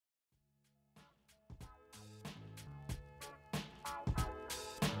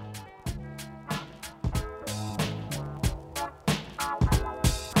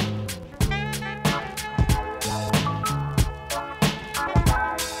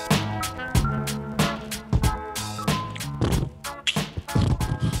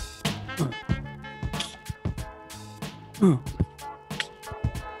Uh,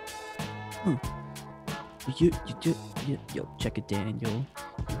 uh. Yo, check it, Daniel.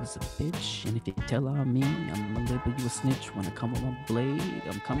 You was a bitch, and if you tell on me, I'ma label you a snitch. When I come with my blade,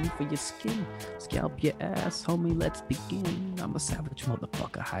 I'm coming for your skin. Scalp your ass, homie, let's begin. I'm a savage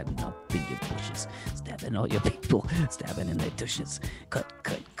motherfucker hiding up in your bushes, stabbing all your people, stabbing in their tushes. Cut,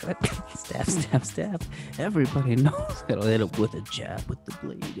 stab, stab, stab. Everybody knows that I'll hit up with a jab, with the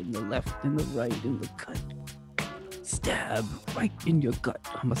blade in the left, in the right, in the cut. Stab right in your gut.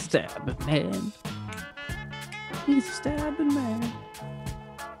 I'm a stabbing man. He's a stabbing man,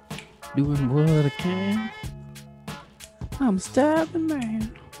 doing what I can. I'm a stabbing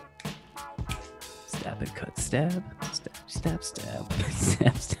man. Stab and cut, stab, stab, stab,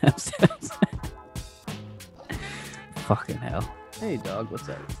 stab, stab, stab, stab. Fucking hell. Hey, dog, what's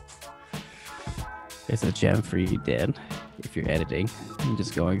up? There's a gem for you, Dan. If you're editing, I'm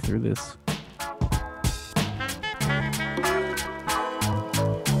just going through this.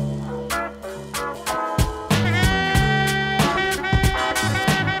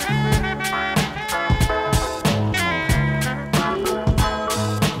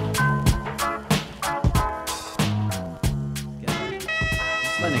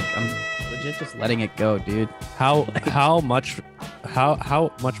 Letting it go, dude. How much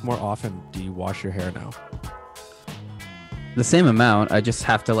more often do you wash your hair now? The same amount. I just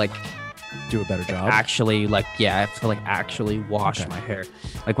have to do a better job. Actually, I have to actually wash my hair.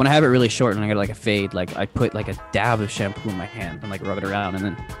 Like when I have it really short and I get a fade, I put a dab of shampoo in my hand and rub it around and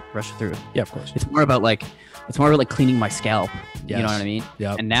then brush it through. Yeah, of course. It's more about cleaning my scalp. Yes. You know what I mean?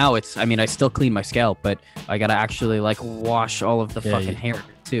 Yeah. And now I still clean my scalp, but I gotta actually wash all of the fucking hair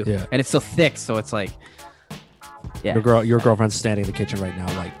too. Yeah. And it's so thick, so it's yeah. Your girlfriend's standing in the kitchen right now,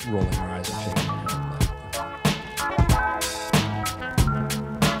 rolling her eyes and shaking her head.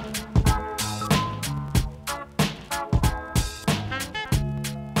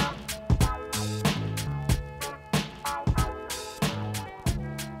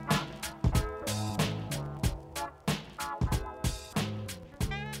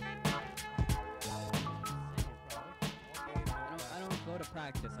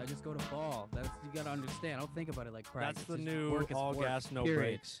 I just go to ball. You gotta understand. I don't think about it like practice. That's the new all gas, no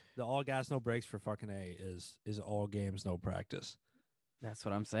breaks. The all gas, no breaks for fucking A is all games, no practice. That's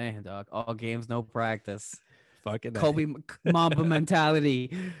what I'm saying, dog. All games, no practice. Fucking Kobe Mamba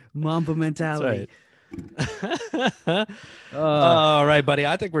mentality. Mamba mentality. Right. All right, buddy.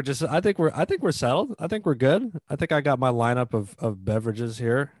 I think we're settled. I think we're good. I think I got my lineup of beverages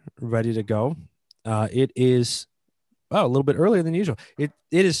here ready to go. It is a little bit earlier than usual. It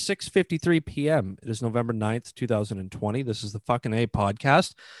is 6:53 p.m. It is November 9th, 2020. This is the fucking A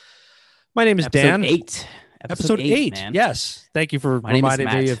podcast. My name is Dan. Episode 8. Man. Yes. Thank you for reminding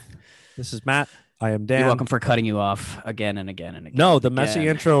me of this is Matt. I am Dan. You're welcome for cutting you off again and again and again. No, the messy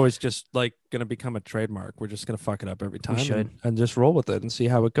intro is just going to become a trademark. We're just going to fuck it up every time. We should. And just roll with it and see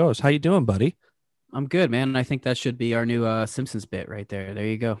how it goes. How you doing, buddy? I'm good, man. I think that should be our new Simpsons bit right there. There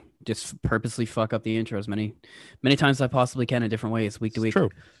you go. Just purposely fuck up the intros many times as I possibly can in different ways, week to week. True.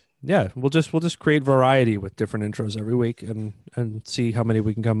 Yeah, we'll just create variety with different intros every week and see how many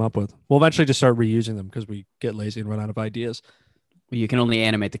we can come up with. We'll eventually just start reusing them because we get lazy and run out of ideas. You can only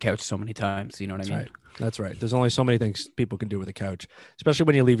animate the couch so many times. You know what I mean? Right. That's right. There's only so many things people can do with a couch, especially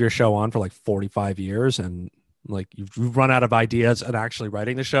when you leave your show on for 45 years and you've run out of ideas and actually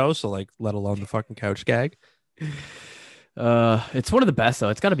writing the show. So let alone the fucking couch gag. It's one of the best though.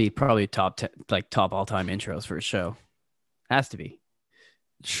 It's got to be probably top all time intros for a show. Has to be.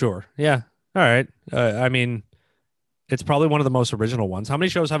 Sure. Yeah. All right. It's probably one of the most original ones. How many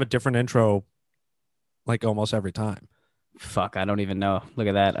shows have a different intro almost every time? Fuck, I don't even know. Look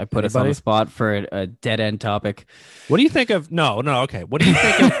at that. I put us on the spot for a dead end topic. What do you think of okay. What do you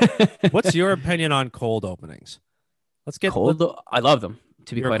think of what's your opinion on cold openings? Let's get cold. I love them,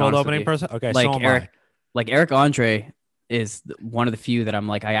 to be You're quite a cold honest opening person? Okay, like so am Eric, I. Like Eric Andre is one of the few that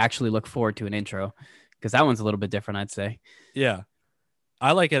I'm I actually look forward to an intro because that one's a little bit different, I'd say. Yeah.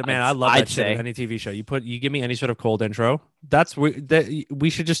 I like it, man. I love that shit in any TV show. You give me any sort of cold intro. We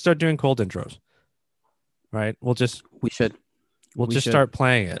should just start doing cold intros. Right? We'll just start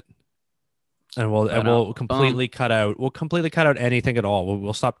playing it. And we'll completely cut out. We'll completely cut out anything at all.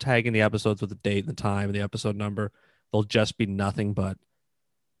 We'll stop tagging the episodes with the date and the time and the episode number. There'll just be nothing but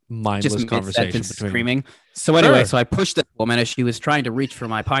mindless conversation between screaming. So anyway, So I pushed the woman as she was trying to reach for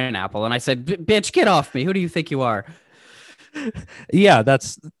my pineapple, and I said, "Bitch, get off me! Who do you think you are?" Yeah,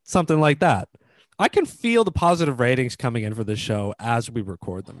 that's something like that. I can feel the positive ratings coming in for this show as we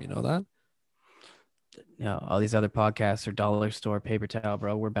record them. You know that? Yeah, all these other podcasts are dollar store paper towel,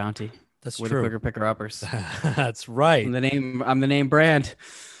 bro. We're Bounty. That's We're true. the quicker picker uppers. That's right. I'm the name brand.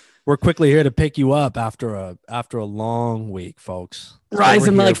 We're quickly here to pick you up after a long week, folks.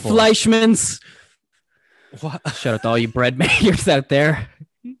 Rising like Fleischmann's. What? Shout out to all you bread makers out there.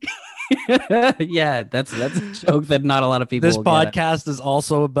 Yeah, that's a joke that not a lot of people. This podcast is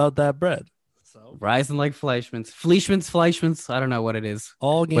also about that bread. So rising like Fleischmann's. I don't know what it is.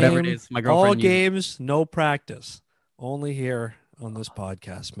 Whatever it is. My girlfriend. All games, no practice. Only here on this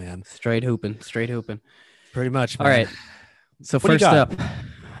podcast, man. Straight hooping. Pretty much, man. All right. So first up,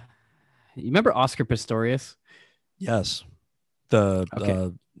 you remember Oscar Pistorius? Yes. The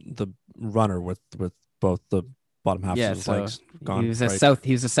runner with both the bottom half of his legs gone. He was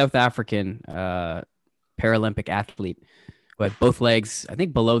a South African Paralympic athlete who had both legs, I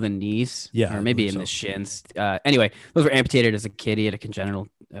think, below the knees, or maybe in the shins. Anyway, those were amputated as a kid. He had a congenital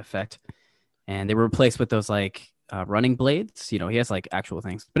effect, and they were replaced with those running blades. He has like actual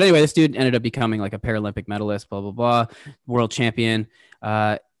things. But anyway, this dude ended up becoming like a Paralympic medalist, blah blah blah, world champion.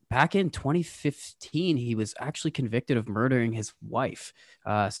 Back in 2015, he was actually convicted of murdering his wife.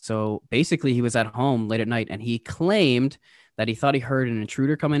 So basically, he was at home late at night, and he claimed that he thought he heard an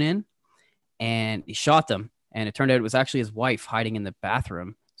intruder coming in, and he shot them. And it turned out it was actually his wife hiding in the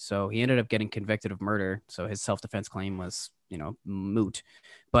bathroom. So he ended up getting convicted of murder. So his self-defense claim was, moot.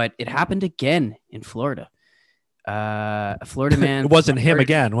 But it happened again in Florida. A Florida man. It wasn't him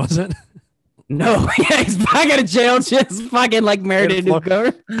again, was it? No, he's back out of jail, just fucking like Meredith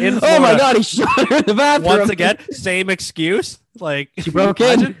Newcomer. Oh my god, he shot her in the bathroom. Once again, same excuse. Like she broke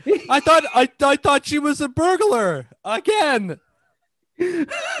in. I thought she was a burglar again.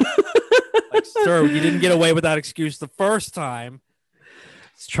 Like, sir, you didn't get away with that excuse the first time.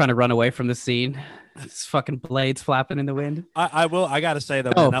 He's trying to run away from the scene. His fucking blades flapping in the wind. I gotta say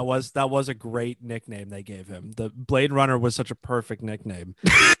though, man, that was a great nickname they gave him. The Blade Runner was such a perfect nickname.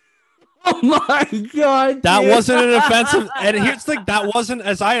 Oh my god! That wasn't an offensive, and here's the thing: that wasn't,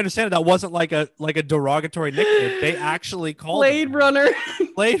 as I understand it, that wasn't like a derogatory nickname. They actually called Blade Runner.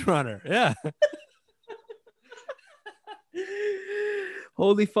 Blade Runner, yeah.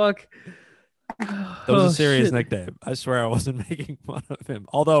 Holy fuck! That was a serious nickname. I swear I wasn't making fun of him.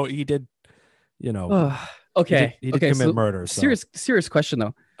 Although he did, okay, he did commit murder. So. Serious question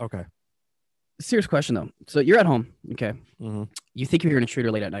though. Okay. Serious question though. So you're at home. Okay. Mm-hmm. You think you're an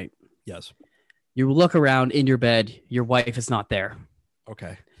intruder late at night. Yes. You look around in your bed. Your wife is not there.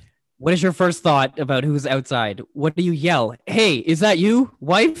 Okay. What is your first thought about who's outside? What do you yell? Hey, is that you,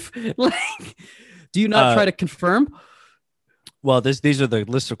 wife? Like, do you not try to confirm? Well, these are the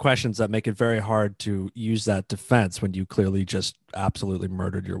list of questions that make it very hard to use that defense when you clearly just absolutely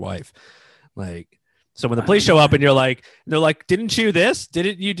murdered your wife. Like, so when the police show up and they're like, didn't you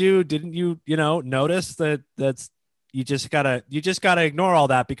notice that's. You just gotta ignore all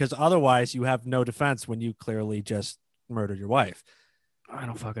that because otherwise you have no defense when you clearly just murdered your wife. I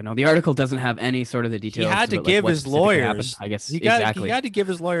don't fucking know. The article doesn't have any sort of the details. He had to give his lawyers, I guess. He had to give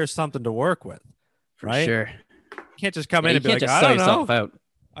his lawyers something to work with, right? Sure. You can't just come in and be like, I don't know. Out.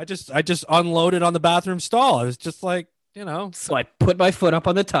 I just unloaded on the bathroom stall. I was just like, So I put my foot up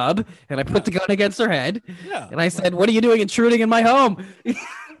on the tub and I put the gun against her head. Yeah. And I said, "What are you doing intruding in my home?"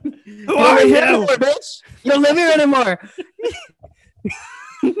 Who are you? Anymore, bitch? You don't live here anymore.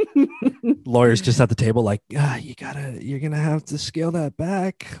 Lawyers just at the table, like, you're gonna have to scale that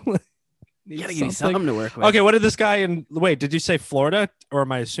back. You gotta give me something to work with. Okay, what did this guy wait, did you say Florida or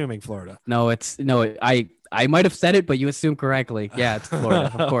am I assuming Florida? No, I might have said it, but you assumed correctly. Yeah, it's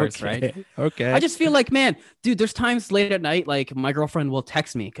Florida, of course, okay. Right? Okay. I just feel like, man, dude, there's times late at night, like my girlfriend will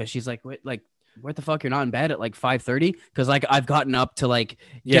text me because she's like, where the fuck you're not in bed at like 5:30? Because like I've gotten up to like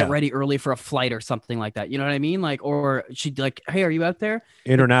get ready early for a flight or something like that. You know what I mean? Like, or she'd like, hey, are you out there?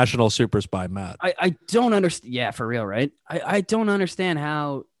 International super spy Matt. I don't understand. Yeah, for real, right? I don't understand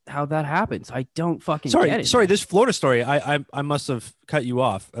how that happens. I don't fucking get it. Sorry, this Florida story, I must have cut you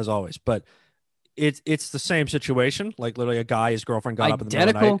off as always, but it's the same situation. Like literally a guy, his girlfriend got up in the middle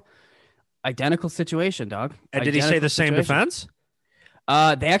of the night. Identical situation, dog. And did he say the same defense?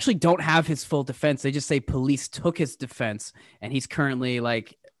 They actually don't have his full defense. They just say police took his defense, and he's currently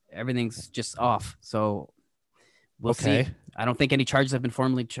like everything's just off. So we'll see. I don't think any charges have been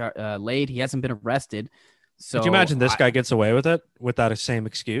formally laid. He hasn't been arrested. So could you imagine this guy gets away with it without the same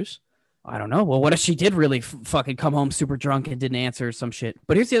excuse? I don't know. Well, what if she did really fucking come home super drunk and didn't answer some shit?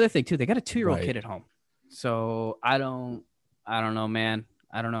 But here's the other thing too. They got a 2-year-old kid at home. So I don't know, man.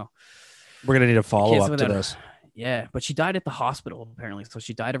 I don't know. We're going to need a follow up to this. Yeah, but she died at the hospital apparently. So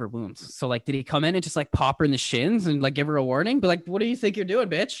she died of her wounds. So like, did he come in and just like pop her in the shins and like give her a warning? But like, what do you think you're doing,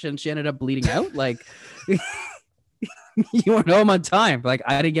 bitch? And she ended up bleeding out. Like, You weren't home on time. Like,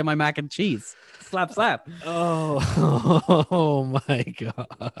 I didn't get my mac and cheese. Slap, slap. Oh my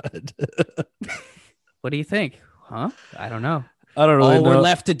God. What do you think? Huh? I don't know. I don't really all know. We're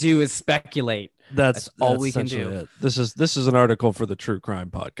left to do is speculate. That's all we can do. It. This is an article for the true crime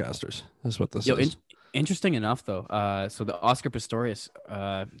podcasters. That's what this is. Interesting enough, though. So the Oscar Pistorius,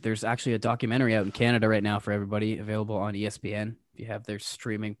 there's actually a documentary out in Canada right now for everybody, available on ESPN. If you have their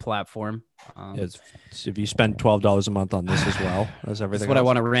streaming platform, if you spend $12 a month on this as well as everything. That's what I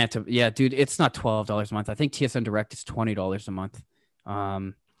want to rant to. Yeah, dude, it's not $12 a month. I think TSN Direct is $20 a month.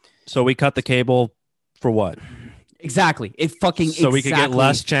 So we cut the cable for what? Exactly. So we could get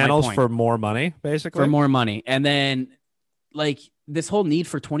less channels for more money, basically. For more money, and then like this whole need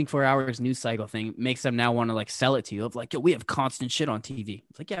for 24 hours news cycle thing makes them now want to like sell it to you of like, yo, we have constant shit on TV.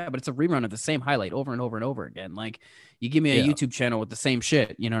 It's like, yeah, but it's a rerun of the same highlight over and over and over again. Like, you give me a YouTube channel with the same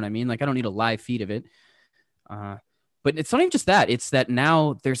shit, you know what I mean? Like, I don't need a live feed of it. But it's not even just that. It's that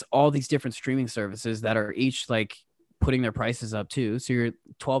now there's all these different streaming services that are each like putting their prices up too. So you're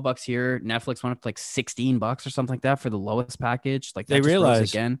 $12 here. Netflix went up to like $16 or something like that for the lowest package. Like, they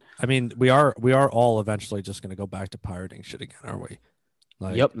realize again. I mean, we are all eventually just going to go back to pirating shit again, aren't we?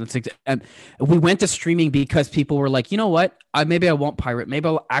 Like, yep. And we went to streaming because people were like, you know what? Maybe I won't pirate. Maybe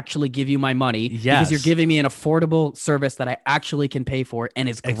I'll actually give you my money because you're giving me an affordable service that I actually can pay for and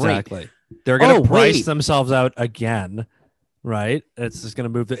it's great. Exactly. They're going to price themselves out again. Right. It's just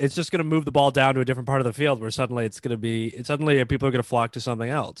going to move the ball down to a different part of the field where suddenly suddenly people are going to flock to something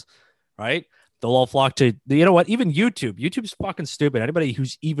else. Right. They'll all flock to, you know what? Even YouTube's fucking stupid. Anybody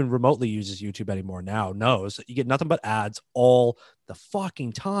who's even remotely uses YouTube anymore now knows that you get nothing but ads all the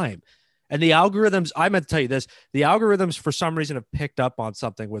fucking time. And the algorithms, I meant to tell you this, the algorithms for some reason have picked up on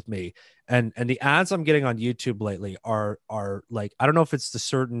something with me. And the ads I'm getting on YouTube lately are like, I don't know if it's the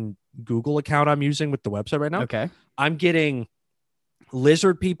certain Google account I'm using with the website right now. Okay. I'm getting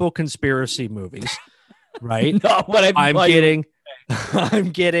lizard people conspiracy movies, right? No, what I'm getting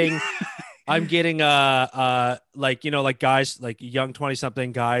like, you know, like guys, like young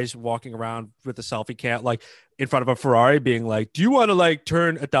 20-something guys walking around with a selfie cam, like in front of a Ferrari being like, do you want to like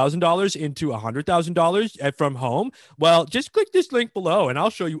turn $1,000 into $100,000 from home? Well, just click this link below and I'll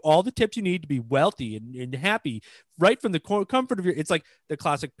show you all the tips you need to be wealthy and happy right from the comfort of it's like the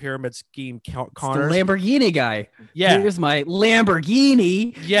classic pyramid scheme. Connor, the Lamborghini guy. Yeah. Here's my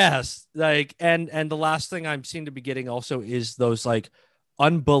Lamborghini. Yes. Like, and the last thing I'm seem to be getting also is those like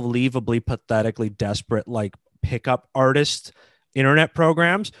unbelievably pathetically desperate like pickup artist internet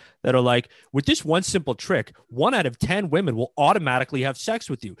programs that are like, with this one simple trick, 1 out of 10 women will automatically have sex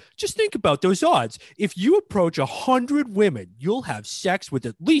with you. Just think about those odds. If you approach 100 women, you'll have sex with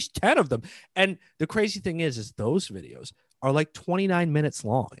at least 10 of them. And the crazy thing is those videos are like 29 minutes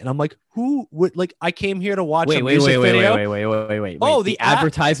long. And I'm like, who would like, I came here to watch a music video. Wait. Oh, the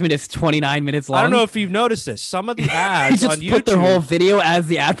advertisement is 29 minutes long. I don't know if you've noticed this. Some of the ads on YouTube put their whole video as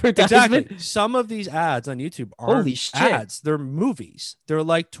the advertisement. Exactly. Some of these ads on YouTube aren't ads. They're movies. They're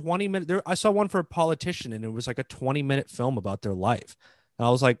like 20 minutes. I saw one for a politician and it was like a 20-minute film about their life. And I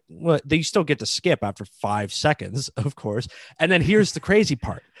was like, well, they still get to skip after 5 seconds, of course. And then here's the crazy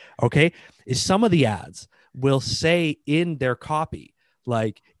part. Okay. Is some of the ads will say in their copy,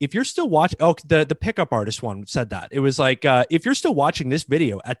 like, if you're still watching, the pickup artist one said that. It was like, if you're still watching this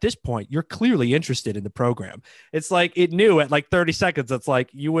video at this point, you're clearly interested in the program. It's like, it knew at like 30 seconds. It's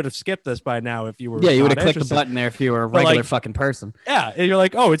like, you would have skipped this by now if you were. Yeah, you would have clicked the button there if you were a regular fucking person. Yeah. And you're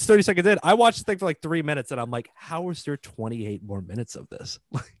like, oh, it's 30 seconds in. I watched the thing for like 3 minutes and I'm like, how is there 28 more minutes of this?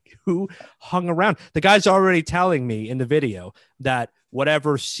 Like, who hung around? The guy's already telling me in the video that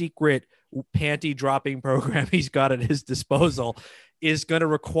whatever secret panty dropping program he's got at his disposal is going to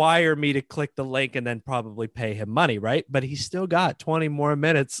require me to click the link and then probably pay him money, right? But he's still got 20 more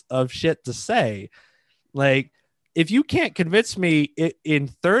minutes of shit to say. Like, if you can't convince me in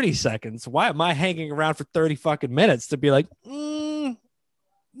 30 seconds, why am I hanging around for 30 fucking minutes to be like,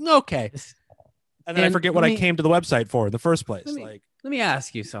 okay. And then I forget what I came to the website for in the first place. Let me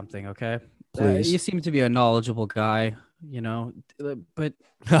ask you something, okay? Please. You seem to be a knowledgeable guy, you know, but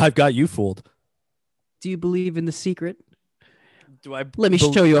I've got you fooled. Do you believe in The Secret? Let me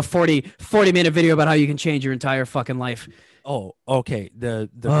show you a 40-minute video about how you can change your entire fucking life. Oh, okay. The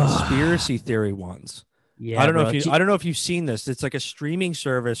conspiracy theory ones. Yeah, I don't know if you've seen this. It's like a streaming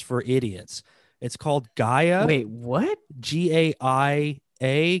service for idiots. It's called Gaia. Wait, what? GAIA.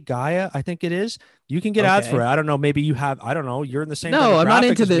 Gaia, I think it is. You can get ads for it. I don't know. Maybe you have. I don't know. You're in the same. No, I'm not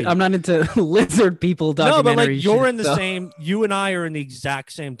into lizard people documentaries. No, but like you're in the same. You and I are in the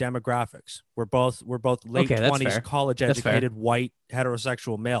exact same demographics. We're both late 20s, college educated, white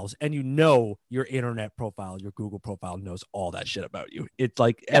heterosexual males, and you know your internet profile, your Google profile knows all that shit about you. It's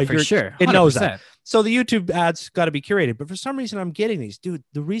like for sure, 100%. It knows that. So the YouTube ads got to be curated. But for some reason, I'm getting these, dude.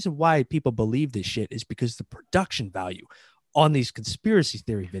 The reason why people believe this shit is because the production value on these conspiracy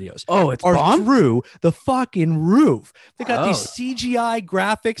theory videos are through the fucking roof. They got these CGI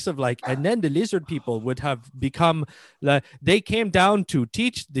graphics of like, and then the lizard people would have become they came down to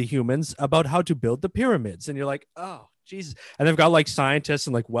teach the humans about how to build the pyramids, and you're like, oh Jesus. And they've got like scientists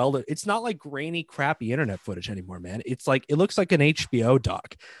and like it's not like grainy crappy internet footage anymore, man. It's like it looks like an HBO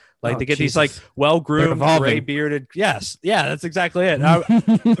doc. Like they get these like well-groomed, gray-bearded. Yes. Yeah, that's exactly it.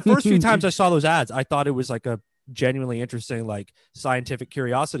 The first few times I saw those ads, I thought it was like a genuinely interesting like scientific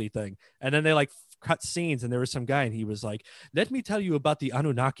curiosity thing, and then they like cut scenes and there was some guy and he was like, let me tell you about the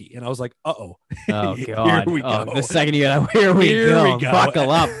Anunnaki, and I was like, oh god here we go. The second you get here we go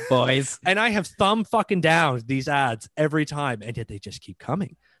buckle up, boys. And I have thumb fucking down these ads every time, and yet they just keep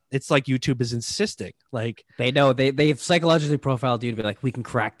coming. It's like YouTube is insisting, like they know they've psychologically profiled you to be like, we can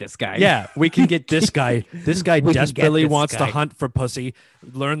crack this guy. Yeah, we can get this guy. This guy desperately wants to hunt for pussy,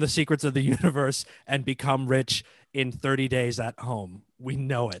 learn the secrets of the universe, and become rich in 30 days at home. We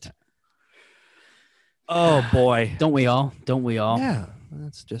know it. Oh boy, don't we all? Yeah,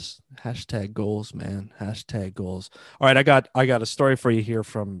 that's just hashtag goals, man. Hashtag goals. All right, I got a story for you here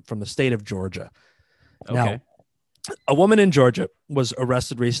from the state of Georgia. Okay. Now, a woman in Georgia was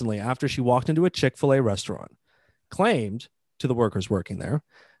arrested recently after she walked into a Chick-fil-A restaurant, claimed to the workers working there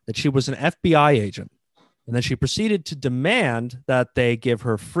that she was an FBI agent, and then she proceeded to demand that they give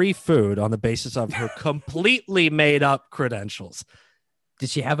her free food on the basis of her completely made-up credentials. Did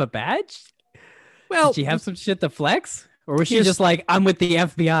she have a badge? Well, did she have some shit to flex? Or was she just like, I'm with the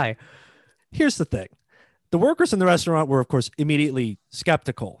FBI? Here's the thing. The workers in the restaurant were, of course, immediately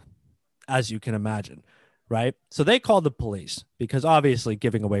skeptical, as you can imagine. Right. So they called the police because obviously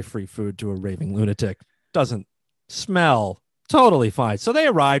giving away free food to a raving lunatic doesn't smell totally fine. So they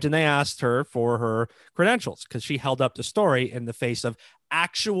arrived and they asked her for her credentials because she held up the story in the face of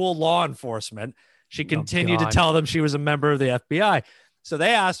actual law enforcement. She continued to tell them she was a member of the FBI. So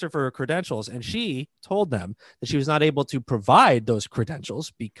they asked her for her credentials, and she told them that she was not able to provide those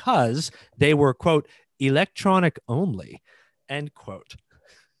credentials because they were, quote, electronic only, end quote.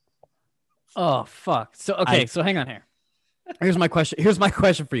 Oh fuck. So okay, so hang on here. Here's my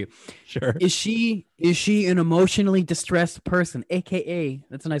question for you. Sure. Is she an emotionally distressed person? AKA,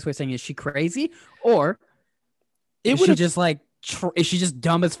 that's a nice way of saying, is she crazy? Or is she just like is she just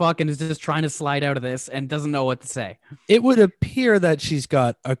dumb as fuck and is just trying to slide out of this and doesn't know what to say? It would appear that she's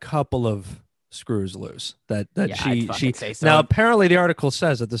got a couple of screws loose. She say so. Now apparently the article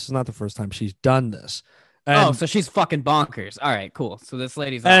says that this is not the first time she's done this. And, so she's fucking bonkers. All right, cool. So this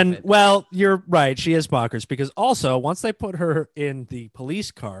lady's well, you're right. She is bonkers because also once they put her in the police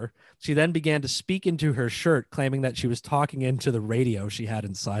car, she then began to speak into her shirt, claiming that she was talking into the radio she had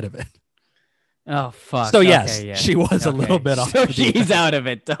inside of it. Oh fuck. So yes, she was a little bit off. So she's out of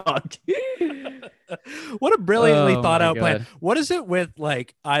it, dog. What a brilliantly thought out plan. What is it with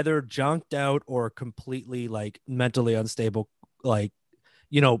like either junked out or completely like mentally unstable, like,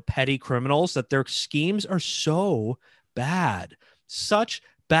 you know, petty criminals, that their schemes are so bad, such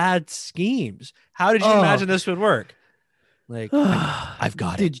bad schemes? How did you imagine this would work? Like, I've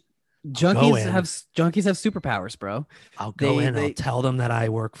got it. Junkies have superpowers, bro. I'll go in. I'll tell them that I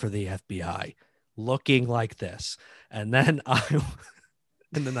work for the FBI, looking like this, and then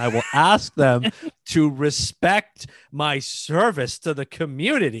I will ask them to respect my service to the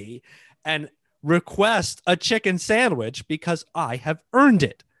community and request a chicken sandwich because I have earned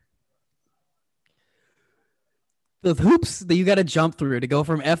it. The hoops that you got to jump through to go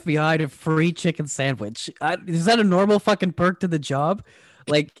from FBI to free chicken sandwich. Is that a normal fucking perk to the job?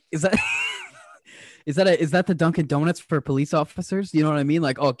 Like, is that is that the Dunkin' Donuts for police officers? You know what I mean?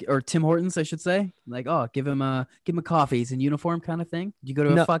 Like, or Tim Hortons, I should say. Like, give him a coffee. He's in uniform, kind of thing. You go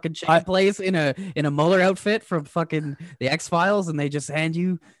to a fucking chicken place in a Mueller outfit from fucking the X-Files, and they just hand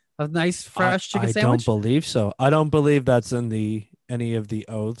you a nice fresh chicken sandwich? I don't believe so. I don't believe that's in any of the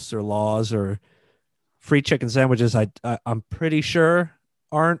oaths or laws or free chicken sandwiches. I'm pretty sure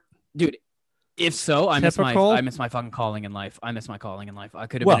aren't. Dude, if so, I miss my fucking calling in life. I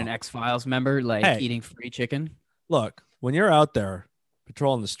could have been an X-Files member, like eating free chicken. Look, when you're out there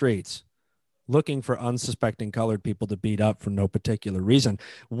patrolling the streets, looking for unsuspecting colored people to beat up for no particular reason,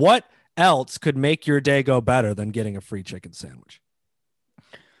 what else could make your day go better than getting a free chicken sandwich?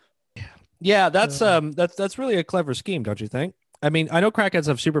 Yeah, that's really a clever scheme, don't you think? I mean, I know crackheads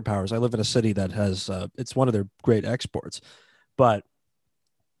have superpowers. I live in a city that has it's one of their great exports, but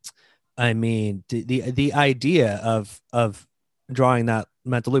I mean, the idea of drawing that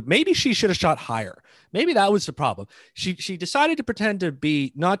mental loop. Maybe she should have shot higher. Maybe that was the problem. She decided to pretend to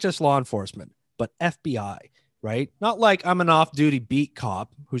be not just law enforcement, but FBI, right? Not like I'm an off-duty beat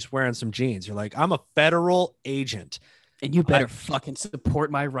cop who's wearing some jeans. You're like, I'm a federal agent. And you better fucking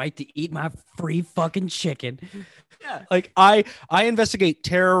support my right to eat my free fucking chicken. Yeah. Like I investigate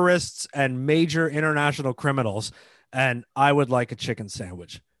terrorists and major international criminals, and I would like a chicken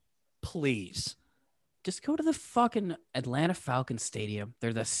sandwich. Please. Just go to the fucking Atlanta Falcons Stadium.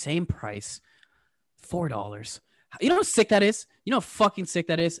 They're the same price. $4. You know how sick that is? You know how fucking sick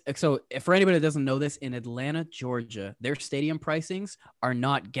that is? So for anybody that doesn't know this, in Atlanta, Georgia, their stadium pricings are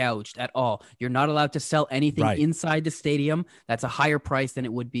not gouged at all. You're not allowed to sell anything inside the stadium that's a higher price than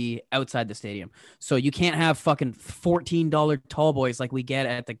it would be outside the stadium. So you can't have fucking $14 tall boys like we get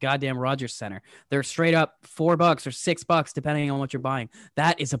at the goddamn Rogers Center. They're straight up $4 or $6, depending on what you're buying.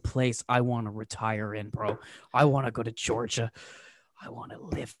 That is a place I want to retire in, bro. I want to go to Georgia. I want to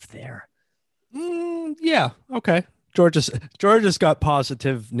live there. Yeah. Okay. Georgia's got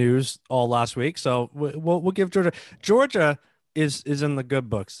positive news all last week, so we'll give Georgia. Georgia is in the good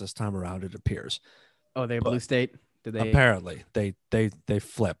books this time around. It appears. Oh, they're blue state. Did they? Apparently, they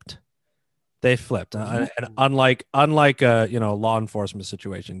flipped. They flipped, and unlike law enforcement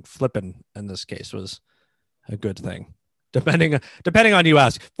situation, flipping in this case was a good thing. Depending on you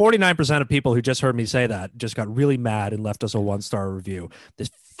ask, 49% of people who just heard me say that just got really mad and left us a 1-star review. This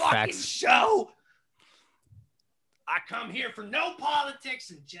fucking show. I come here for no politics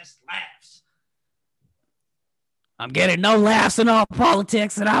and just laughs. I'm getting no laughs and all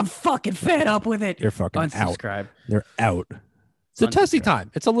politics, and I'm fucking fed up with it. You're fucking unsubscribe. Out. They're out. It's a testy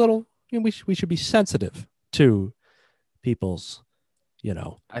time. It's a little. We should be sensitive to people's,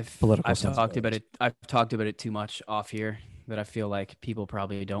 political. I've talked about it. I've talked about it too much off here that I feel like people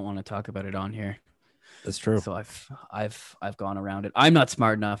probably don't want to talk about it on here. That's true. So I've gone around it. I'm not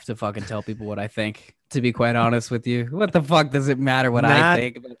smart enough to fucking tell people what I think. To be quite honest with you, what the fuck does it matter what I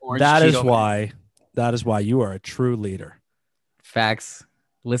think about orange Cheeto? That is why you are a true leader. Facts.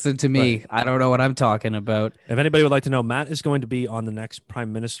 Listen to me. Right. I don't know what I'm talking about. If anybody would like to know, Matt is going to be on the next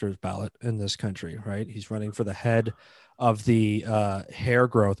prime minister's ballot in this country, right? He's running for the head of the hair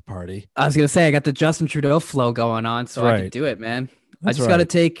growth party. I was gonna say I got the Justin Trudeau flow going on, so I can do it, man. I just gotta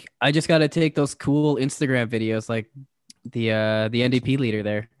take those cool Instagram videos like the NDP leader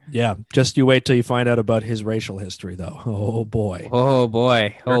there. Yeah, just you wait till you find out about his racial history, though. Oh boy.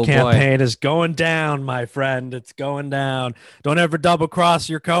 Your campaign is going down, my friend. It's going down. Don't ever double cross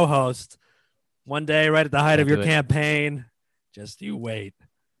your co-host. One day, right at the height of your campaign, just you wait.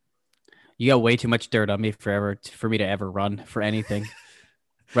 You got way too much dirt on me for me to ever run for anything.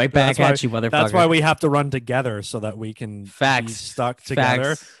 Right back at you, motherfucker. That's why we have to run together so that we can be stuck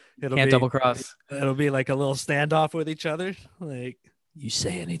together. Can't double cross. It'll be like a little standoff with each other. Like, you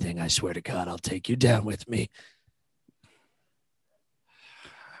say anything, I swear to God, I'll take you down with me.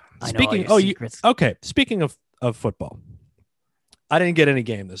 Speaking of football, I didn't get any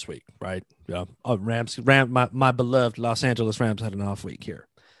game this week, right? Yeah, my beloved Los Angeles Rams had an off week here,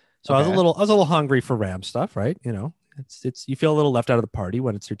 so okay. I was a little hungry for Rams stuff, right? It's you feel a little left out of the party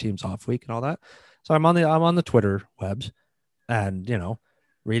when it's your team's off week and all that. So I'm on the Twitter webs, and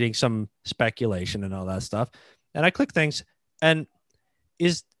reading some speculation and all that stuff, and I click things, and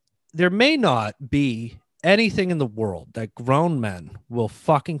there may not be anything in the world that grown men will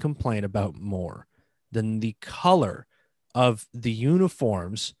fucking complain about more than the color of the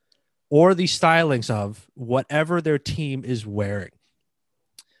uniforms or the stylings of whatever their team is wearing.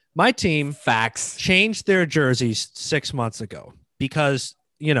 My team changed their jerseys 6 months ago because,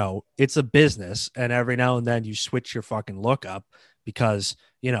 it's a business, and every now and then you switch your fucking look up because,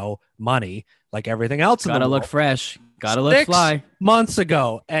 money, like everything else. Gotta look fresh. Gotta look fly. 6 months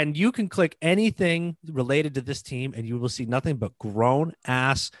ago, and you can click anything related to this team, and you will see nothing but grown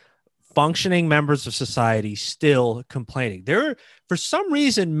ass functioning members of society still complaining. There, for some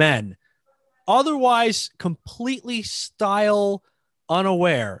reason, men, otherwise completely style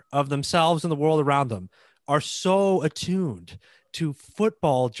unaware of themselves and the world around them, are so attuned to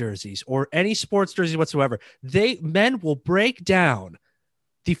football jerseys or any sports jersey whatsoever. Men will break down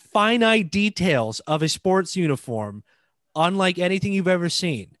the finite details of a sports uniform unlike anything you've ever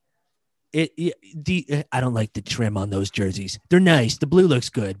seen. I don't like the trim on those jerseys. They're nice. The blue looks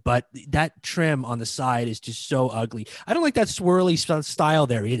good, but that trim on the side is just so ugly. I don't like that swirly style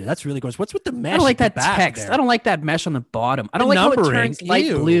there either. That's really gross. What's with the mesh? I don't like that text. There? I don't like that mesh on the bottom. I don't like how it turns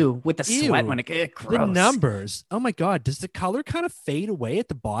light blue with the sweat when it gross. The numbers. Oh my God. Does the color kind of fade away at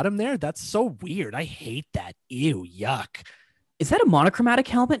the bottom there? That's so weird. I hate that. Ew, yuck. Is that a monochromatic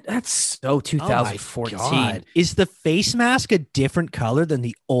helmet? That's so 2014. Oh, is the face mask a different color than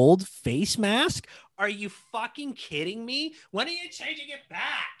the old face mask? Are you fucking kidding me? When are you changing it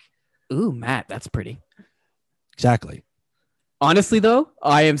back? Ooh, Matt, that's pretty. Exactly. Honestly, though,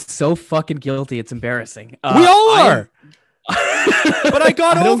 I am so fucking guilty. It's embarrassing. We all are. But I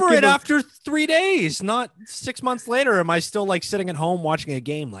got over it after 3 days, not 6 months later. Am I still like sitting at home watching a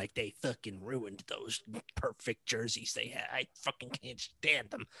game like they fucking ruined those perfect jerseys they had? I fucking can't stand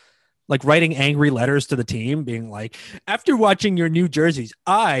them. Like writing angry letters to the team being like, after watching your new jerseys,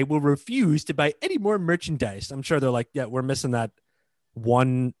 I will refuse to buy any more merchandise. I'm sure they're like, yeah, we're missing that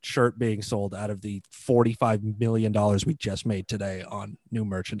one shirt being sold out of the $45 million we just made today on new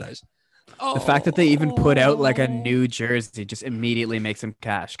merchandise. The fact that they even put out like a new jersey just immediately makes them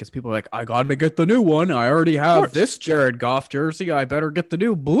cash because people are like, I gotta get the new one. I already have this Jared Goff jersey. I better get the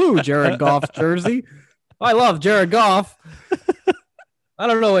new blue Jared Goff jersey. I love Jared Goff. I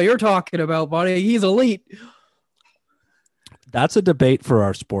don't know what you're talking about, buddy. He's elite. That's a debate for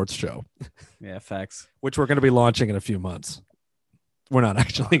our sports show. Yeah, facts. Which we're going to be launching in a few months. We're not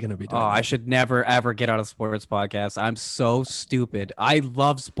actually going to be doing that. I should never, ever get on a sports podcast. I'm so stupid. I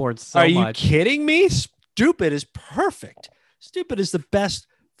love sports so much. Are you kidding me? Stupid is perfect. Stupid is the best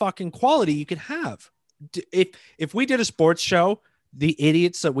fucking quality you could have. If we did a sports show, the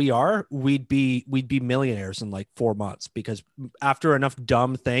idiots that we are, we'd be millionaires in like 4 months because after enough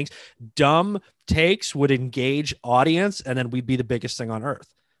dumb takes would engage audience, and then we'd be the biggest thing on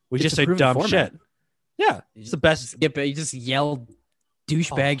earth. We just say dumb shit. Yeah, it's the best. You just yell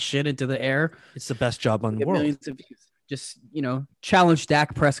douchebag shit into the air. It's the best job on the world. Millions of views. Just, challenge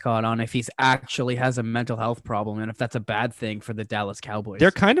Dak Prescott on if he's actually has a mental health problem and if that's a bad thing for the Dallas Cowboys.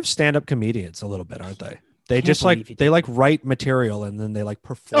 They're kind of stand-up comedians a little bit, aren't they? They just write material and then they like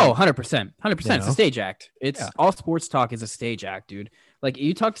perform. Oh, 100%. 100%. It's a stage act. All sports talk is a stage act, dude. Like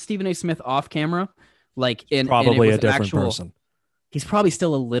you talk to Stephen A. Smith off camera, like probably a different person. He's probably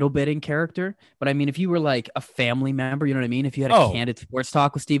still a little bit in character, but I mean, if you were like a family member, you know what I mean? If you had a candid sports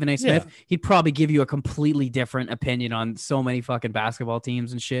talk with Stephen A. Smith, he'd probably give you a completely different opinion on so many fucking basketball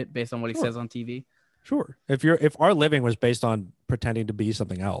teams and shit based on what he says on TV. Sure. If our living was based on pretending to be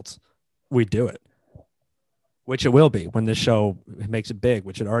something else, we'd do it. Which it will be when this show makes it big,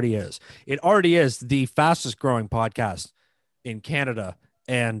 which it already is. It already is the fastest growing podcast in Canada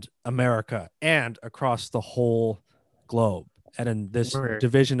and America and across the whole globe. And in this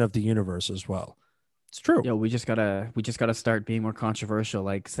division of the universe as well. It's true. We just gotta start being more controversial,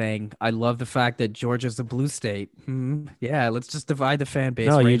 like saying, I love the fact that Georgia's a blue state. Yeah, let's just divide the fan base.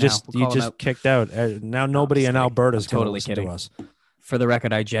 No, you just kicked out. Now nobody in Alberta is totally kidding to us. For the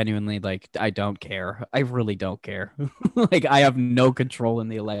record, I genuinely I don't care. I really don't care. Like I have no control in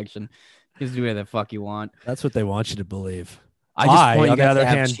the election. Just do whatever the fuck you want. That's what they want you to believe. I on the other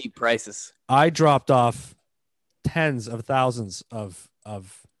hand, cheap prices. I dropped off tens of thousands of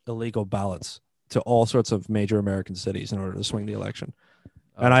illegal ballots to all sorts of major American cities in order to swing the election.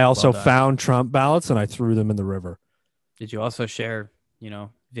 And I also found Trump ballots and I threw them in the river. Did you also share,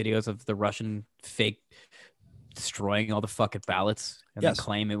 videos of the Russian fake destroying all the fucking ballots and then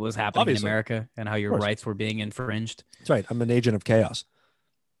claim it was happening in America and how your rights were being infringed? That's right. I'm an agent of chaos.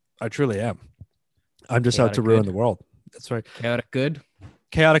 I truly am. I'm just out to ruin the world. That's right. Chaotic good?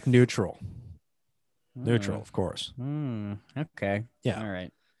 Chaotic neutral. Neutral, of course. Okay. Yeah. All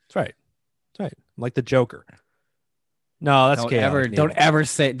right. That's right. That's right. I'm like the Joker. No, that's chaotic. Don't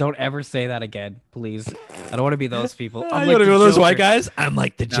ever say that again, please. I don't want to be those people. I'm like those white guys. I'm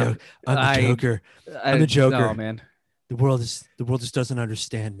like the Joker. I'm the Joker. I'm the Joker. No, man. The world just doesn't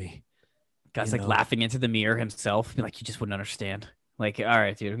understand me. Guy's laughing into the mirror himself. Like, you just wouldn't understand. Like, all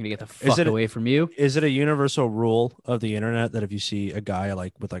right, dude, I'm gonna get the fuck away from you. Is it a universal rule of the internet that if you see a guy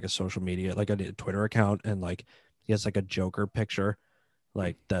like with like a social media, like a Twitter account, and like he has like a Joker picture,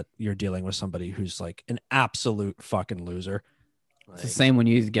 like that you're dealing with somebody who's like an absolute fucking loser? It's the same when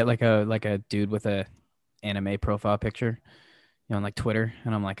you get like a dude with a anime profile picture, on like Twitter,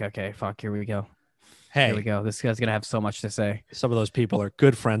 and I'm like, okay, fuck, here we go. Hey, here we go. This guy's gonna have so much to say. Some of those people are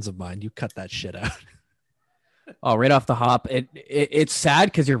good friends of mine. You cut that shit out. Oh, right off the hop, it's sad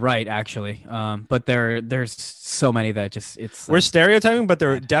because you're right, actually. But there's so many that just we're stereotyping, but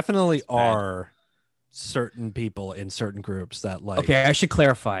there definitely are certain people in certain groups that like. Okay, I should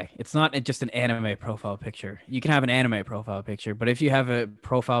clarify. It's not just an anime profile picture. You can have an anime profile picture, but if you have a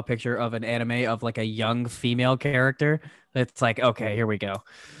profile picture of an anime of like a young female character, it's like, okay, here we go.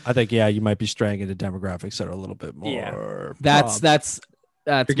 I think, yeah, you might be straying into demographics that are a little bit more. Yeah. That's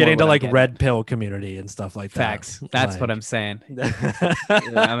you're getting into like red pill community and stuff like that. Facts. That's what I'm saying.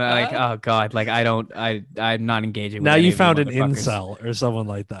 I'm like, oh god, like I'm not engaging. Now you found an incel or someone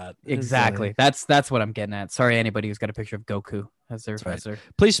like that. Exactly. That's what I'm getting at. Sorry, anybody who's got a picture of Goku as their professor.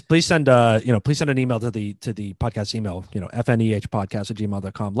 Right. Please send please send an email to the podcast email,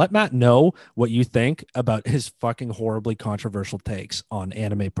 fnehpodcast@gmail.com. Let Matt know what you think about his fucking horribly controversial takes on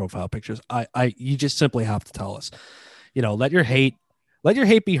anime profile pictures. You just simply have to tell us. Let your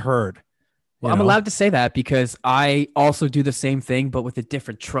hate be heard. Well, I'm allowed to say that because I also do the same thing, but with a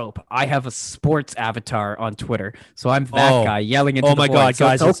different trope. I have a sports avatar on Twitter, so I'm that guy yelling into the void. God, so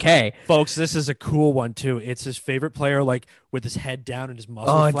guys, it's okay, folks. This is a cool one too. It's his favorite player, like with his head down and his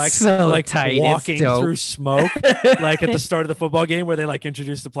muscle flex, so like tight. Walking through smoke, like at the start of the football game where they like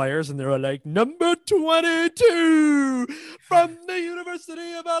introduce the players and they're like number 22 from the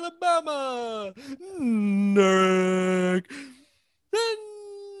University of Alabama, Nick.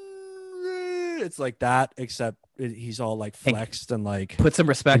 It's like that, except he's all like flexed and like put some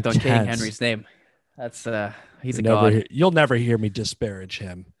respect on King Henry's name. That's he's a god. You'll never hear me disparage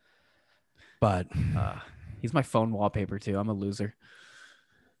him, but he's my phone wallpaper too. I'm a loser.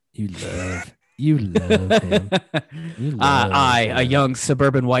 You love him. I, a young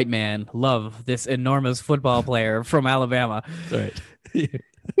suburban white man, love this enormous football player from Alabama. Right.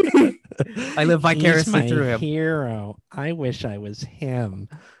 I live vicariously through him. Hero. I wish I was him.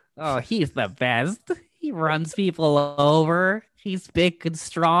 Oh, he's the best. He runs people over. He's big and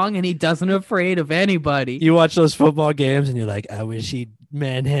strong, and he doesn't afraid of anybody. You watch those football games, and you're like, I wish he'd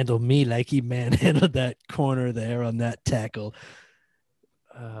manhandle me like he manhandled that corner there on that tackle.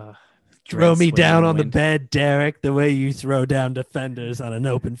 Throw me down on the bed, Derek, the way you throw down defenders on an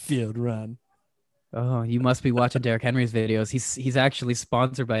open field run. Oh, you must be watching Derrick Henry's videos. He's actually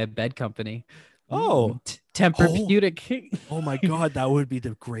sponsored by a bed company. Oh, Tempur-Pedic. Oh my God, that would be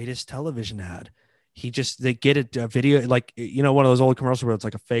the greatest television ad. They get a video, like, one of those old commercials where it's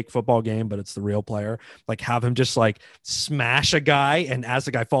like a fake football game, but it's the real player. Like have him just like smash a guy, and as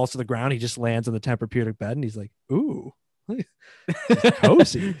the guy falls to the ground, he just lands on the Tempur-Pedic bed, and he's like, "Ooh, it's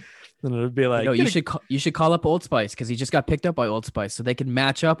cozy." And it would be like, you should call up Old Spice because he just got picked up by Old Spice, so they can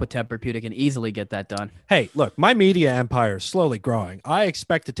match up with Tempur-Pedic and easily get that done. Hey, look, my media empire is slowly growing. I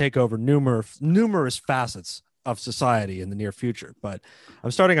expect to take over numerous facets of society in the near future, but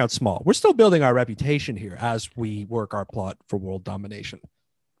I'm starting out small. We're still building our reputation here as we work our plot for world domination.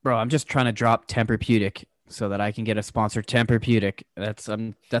 Bro, I'm just trying to drop Tempur-Pedic so that I can get a sponsor. Tempur-Pedic. That's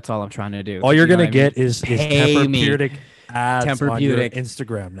all I'm trying to do. All you're gonna get is Tempur-Pedic ads on your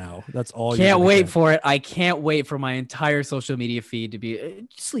Instagram now. That's all. Can't wait for it. I can't wait for my entire social media feed to be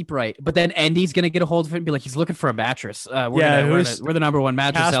sleep right. But then Andy's gonna get a hold of it and be like, he's looking for a mattress. We're the number one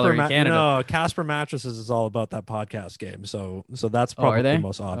mattress seller in Canada. No, Casper Mattresses is all about that podcast game. So that's probably the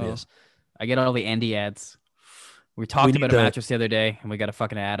most obvious. I get all the Andy ads. We talked about a mattress the other day, and we got a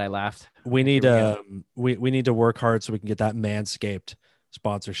fucking ad. I laughed. We need we need to work hard so we can get that Manscaped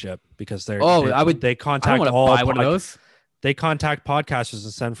sponsorship because they contact I don't all buy one of those. They contact podcasters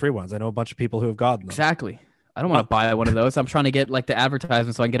and send free ones. I know a bunch of people who have gotten them. Exactly. I don't want to buy one of those. I'm trying to get like the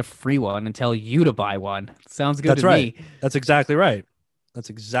advertisement so I can get a free one and tell you to buy one. Sounds good to me. That's exactly right.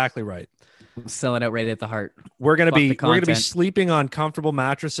 I'm selling out right at the heart. We're gonna be sleeping on comfortable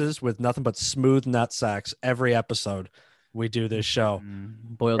mattresses with nothing but smooth nut sacks every episode we do this show.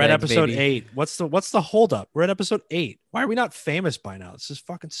 Boiled eggs, episode baby. 8. What's the holdup? We're at episode 8. Why are we not famous by now? This is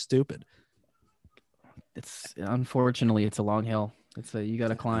fucking stupid. It's unfortunately it's a long hill. You got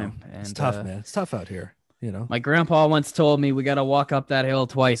to climb. And it's tough, man. It's tough out here. My grandpa once told me we got to walk up that hill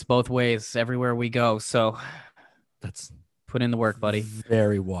twice, both ways, everywhere we go. So that's put in the work, buddy.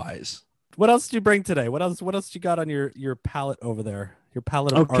 Very wise. What else did you bring today? What else you got on your palette over there? Your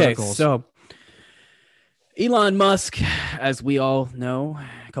palette of articles. So Elon Musk, as we all know,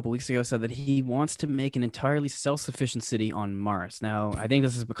 a couple weeks ago said that he wants to make an entirely self-sufficient city on Mars. Now, I think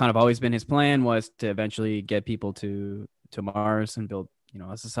this has kind of always been his plan, was to eventually get people to Mars and build,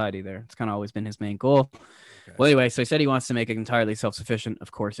 a society there. It's kind of always been his main goal. Okay. Well, anyway, so he said he wants to make it entirely self-sufficient.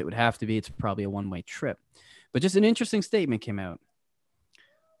 Of course, it would have to be. It's probably a one-way trip. But just an interesting statement came out.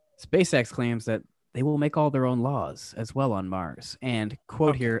 SpaceX claims that they will make all their own laws as well on Mars. And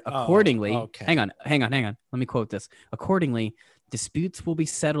quote here, accordingly, hang on. Let me quote this. Accordingly, disputes will be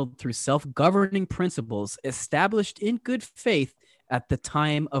settled through self-governing principles established in good faith at the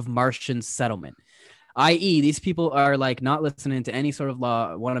time of Martian settlement. i.e., these people are like not listening to any sort of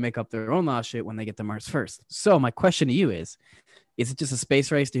law, want to make up their own law shit when they get to Mars first. So my question to you is it just a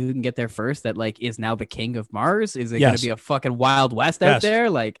space race to who can get there first that like is now the king of Mars? Is it going to be a fucking Wild West out there?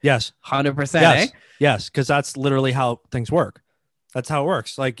 Like, yes, 100%. Yes, yes, because that's literally how things work. That's how it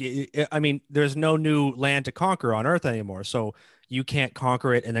works. Like, I mean, there's no new land to conquer on Earth anymore. So you can't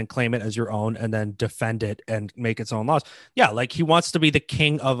conquer it and then claim it as your own and then defend it and make its own laws. Yeah, like he wants to be the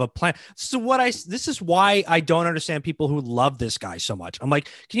king of a planet. So this is why I don't understand people who love this guy so much. I'm like,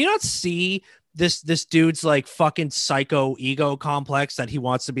 can you not see this dude's like fucking psycho ego complex that he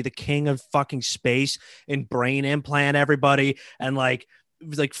wants to be the king of fucking space and brain implant everybody and like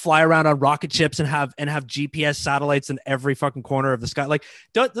fly around on rocket ships and have GPS satellites in every fucking corner of the sky? Like,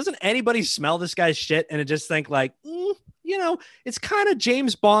 doesn't anybody smell this guy's shit and just think like, you know, it's kind of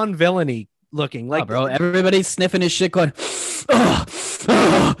James Bond villainy looking. Like, bro, everybody's sniffing his shit going,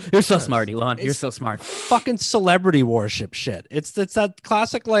 you're so smart, Elon. You're so smart. Fucking celebrity worship shit. It's that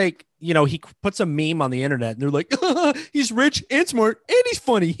classic, like, you know, he puts a meme on the internet and they're like, he's rich and smart and he's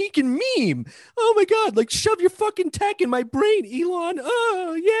funny. He can meme. Oh my God. Like, shove your fucking tech in my brain, Elon.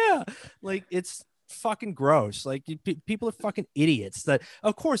 Oh yeah. Like, it's fucking gross. Like, people are fucking idiots. That,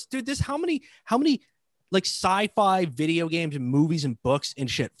 of course, dude, how many like sci-fi video games and movies and books and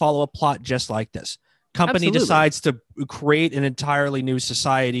shit follow a plot just like this? Company decides to create an entirely new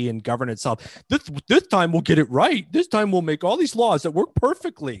society and govern itself. This time we'll get it right. This time we'll make all these laws that work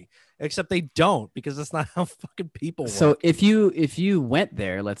perfectly. Except they don't, because that's not how fucking people work. So if you went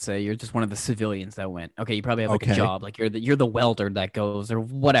there, let's say you're just one of the civilians that went. Okay, you probably have like a job, like you're the welder that goes or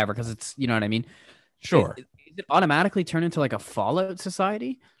whatever, because it's, you know what I mean. Sure. Is it automatically turn into like a Fallout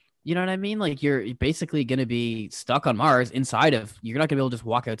society? You know what I mean? Like you're basically going to be stuck on Mars inside of. You're not going to be able to just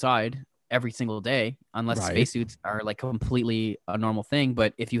walk outside every single day unless spacesuits are like completely a normal thing.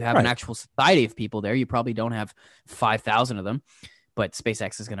 But if you have an actual society of people there, you probably don't have 5,000 of them. But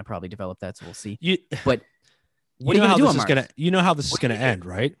SpaceX is going to probably develop that, so we'll see. But what are you going to do on Mars? You know how this is going to end,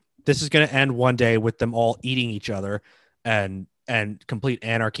 right? This is going to end one day with them all eating each other and complete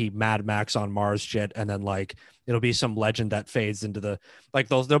anarchy, Mad Max on Mars shit, and then like it'll be some legend that fades into the like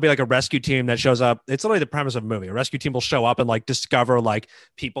there'll be like a rescue team that shows up. It's literally the premise of a movie. A rescue team will show up and like discover like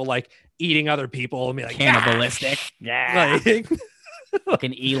people like eating other people and be like cannibalistic. Yeah. Like,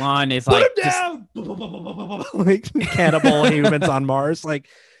 fucking Elon is like down! Like cannibal humans on Mars. Like,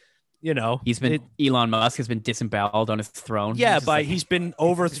 you know, Elon Musk has been disemboweled on his throne. Yeah, he's been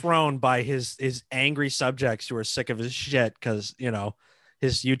overthrown by his angry subjects who are sick of his shit because, you know,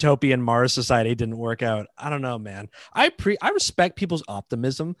 his utopian Mars society didn't work out. I don't know, man. I respect people's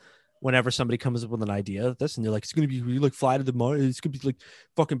optimism whenever somebody comes up with an idea of this and they're like, it's going to be like fly to the Mars. It's going to be like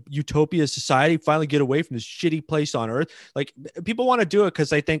fucking utopia society, finally get away from this shitty place on Earth. Like, people want to do it because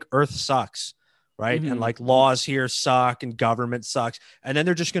they think Earth sucks, right? Mm-hmm. And like laws here suck and government sucks. And then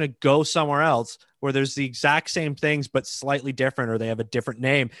they're just going to go somewhere else where there's the exact same things, but slightly different, or they have a different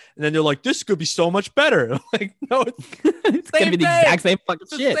name. And then they're like, this could be so much better. Like, no, it's going to be the exact same fucking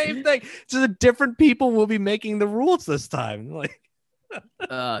shit. The same thing. So the different people will be making the rules this time. Like,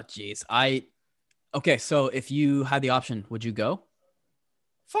 geez. Okay, so if you had the option, would you go?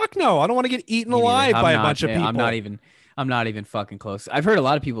 Fuck no. I don't want to get eaten alive by a bunch of people. I'm not even fucking close. I've heard a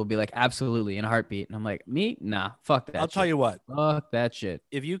lot of people be like, absolutely, in a heartbeat. And I'm like, me? Nah, fuck that. I'll tell you what. Fuck that shit.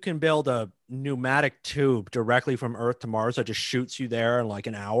 If you can build a pneumatic tube directly from Earth to Mars that just shoots you there in like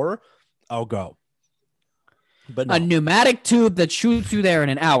an hour, I'll go. But no. A pneumatic tube that shoots you there in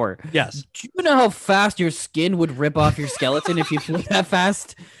an hour. Yes. Do you know how fast your skin would rip off your skeleton if you flew that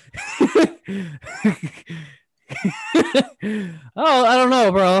fast? Oh, I don't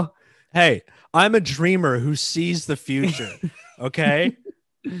know, bro. Hey, I'm a dreamer who sees the future. Okay.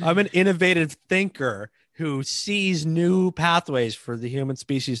 I'm an innovative thinker who sees new pathways for the human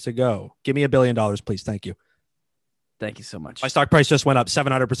species to go. Give me $1 billion, please. Thank you. Thank you so much. My stock price just went up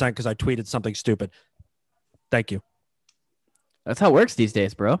 700% because I tweeted something stupid. Thank you. That's how it works these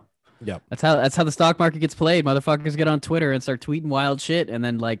days, bro. Yep. That's how the stock market gets played. Motherfuckers get on Twitter and start tweeting wild shit and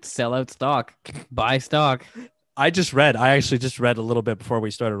then like sell out stock, buy stock. I actually just read a little bit before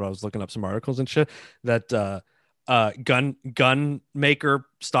we started. I was looking up some articles and shit that gun maker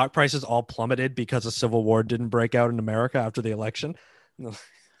stock prices all plummeted because a civil war didn't break out in America after the election.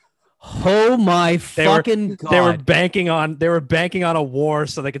 Oh my fucking God. They were banking on a war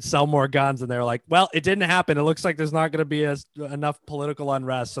so they could sell more guns, and they were like, well, it didn't happen. It looks like there's not going to be enough political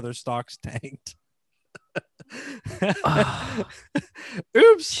unrest, so their stocks tanked.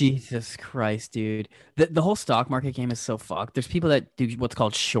 Oops. Jesus Christ, dude. The whole stock market game is so fucked. There's people that do what's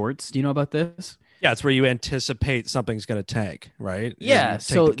called shorts. Do you know about this? Yeah, it's where you anticipate something's going to tank, right? Yeah.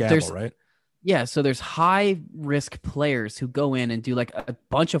 So gamble, right? Yeah, so there's high risk players who go in and do like a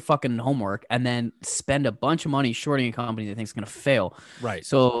bunch of fucking homework and then spend a bunch of money shorting a company they think's gonna fail. Right.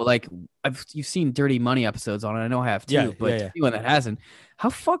 So like you've seen Dirty Money episodes on it. I know I have too, but anyone that hasn't, how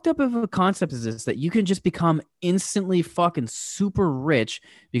fucked up of a concept is this that you can just become instantly fucking super rich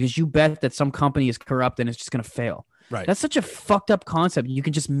because you bet that some company is corrupt and it's just gonna fail. Right. That's such a fucked up concept. You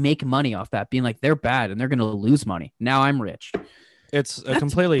can just make money off that, being like they're bad and they're gonna lose money. Now I'm rich. It's a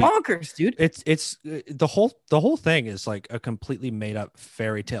completely bonkers, dude. It's the whole thing is like a completely made up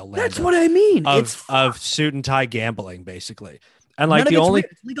fairy tale land. That's what I mean. Of suit and tie gambling, basically. And like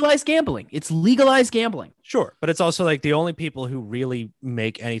it's legalized gambling. It's legalized gambling. Sure, but it's also like the only people who really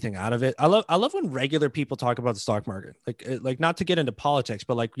make anything out of it. I love when regular people talk about the stock market. Like not to get into politics,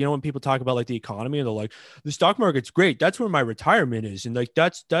 but like, you know, when people talk about like the economy and they're like, the stock market's great. That's where my retirement is. And like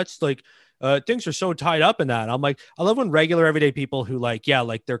that's like things are so tied up in that. I'm like, I love when regular everyday people who like, yeah,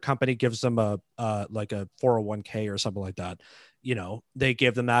 like their company gives them a like a 401k or something like that. You know, they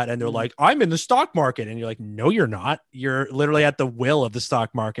give them that and they're like, I'm in the stock market. And you're like, no, you're not. You're literally at the will of the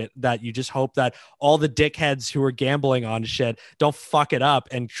stock market, that you just hope that all the dickheads who are gambling on shit don't fuck it up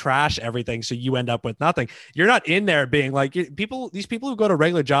and trash everything. So you end up with nothing. You're not in there being like these people who go to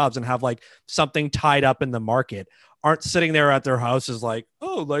regular jobs and have like something tied up in the market aren't sitting there at their houses like,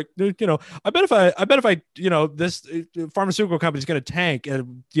 oh, like, you know, I bet if I, you know, this pharmaceutical company is going to tank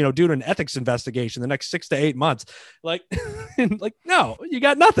and, you know, do an ethics investigation the next 6 to 8 months. Like, like, no, you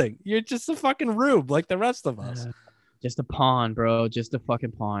got nothing. You're just a fucking rube like the rest of us. Just a pawn, bro. Just a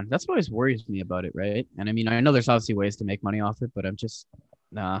fucking pawn. That's what always worries me about it, right? And I mean, I know there's obviously ways to make money off it, but I'm just,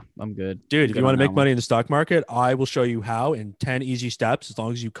 nah, I'm good. Dude, if you want to make money in the stock market, I will show you how in 10 easy steps, as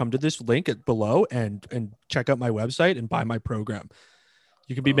long as you come to this link below and check out my website and buy my program.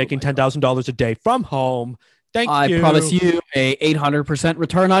 You can be making $10,000 a day from home. I promise you a 800%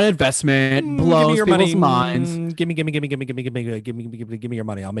 return on investment. Blows people's minds. Give me your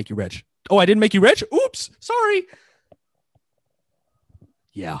money. I'll make you rich. Oh, I didn't make you rich? Oops. Sorry.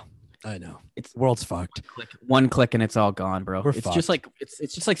 Yeah, I know. It's world's fucked. One click and it's all gone, bro. It's fucked.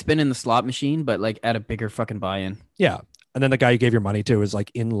 It's just like spinning the slot machine, but like at a bigger fucking buy-in. Yeah. And then the guy you gave your money to is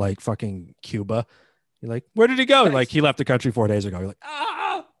like in like fucking Cuba. You're like, where did he go? Like, he left the country 4 days ago. You're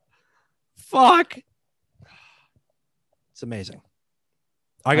like, fuck. It's amazing.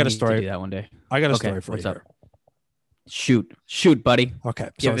 I got a story. To do that one day. I got a story for you. What's up? Shoot, buddy. Okay.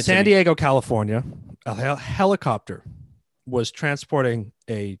 So in San Diego, California, a helicopter was transporting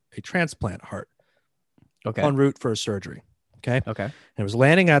a transplant heart. Okay. En route for a surgery. Okay. And it was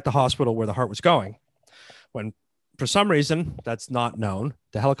landing at the hospital where the heart was going, when for some reason that's not known,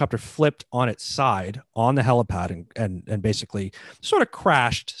 the helicopter flipped on its side on the helipad and basically sort of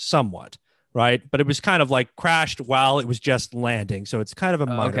crashed somewhat. Right. But it was kind of like crashed while it was just landing. So it's kind of a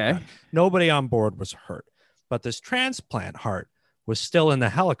minor crash. Nobody on board was hurt, but this transplant heart was still in the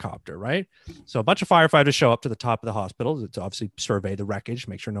helicopter, right? So a bunch of firefighters show up to the top of the hospital to obviously survey the wreckage,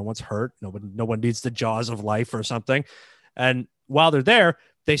 make sure no one's hurt, no one needs the jaws of life or something. And while they're there,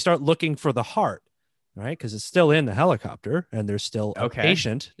 they start looking for the heart, right? Because it's still in the helicopter and there's still a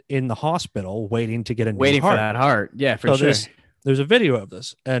patient in the hospital waiting to get a new heart. For that heart. Yeah, for sure. There's a video of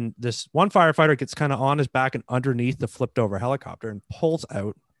this, and this one firefighter gets kind of on his back and underneath the flipped over helicopter and pulls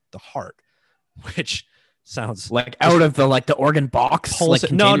out the heart, which sounds like out of the organ box. Pulls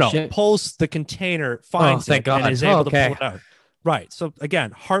the container, finds it, and is able to pull it out. Right. So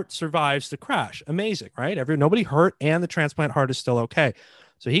again, heart survives the crash. Amazing, right? Nobody hurt, and the transplant heart is still okay.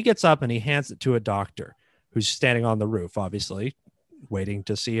 So he gets up and he hands it to a doctor who's standing on the roof, obviously waiting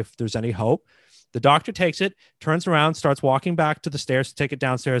to see if there's any hope. The doctor takes it, turns around, starts walking back to the stairs to take it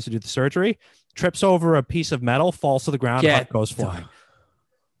downstairs to do the surgery, trips over a piece of metal, falls to the ground, heart goes flying.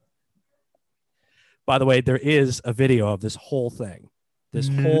 By the way, there is a video of this whole thing.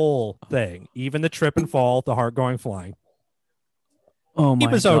 Whole thing. Even the trip and fall, the heart going flying. Oh my God.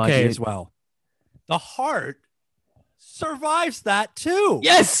 He was okay as well. The heart survives that too.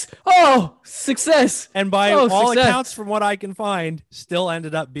 Yes. Oh, success. And by all accounts, from what I can find, still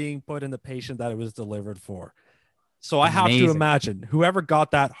ended up being put in the patient that it was delivered for. So I have to imagine whoever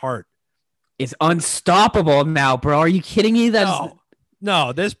got that heart is unstoppable now, bro. Are you kidding me?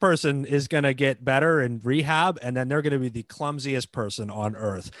 No, this person is going to get better in rehab, and then they're going to be the clumsiest person on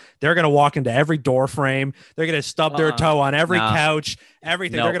earth. They're going to walk into every door frame. They're going to stub their toe on every couch,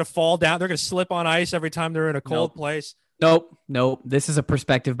 everything. They're going to fall down. They're going to slip on ice every time they're in a cold place. Nope. This is a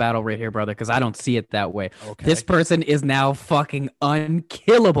perspective battle right here, brother, because I don't see it that way. Okay. This person is now fucking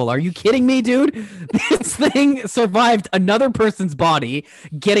unkillable. Are you kidding me, dude? This thing survived another person's body,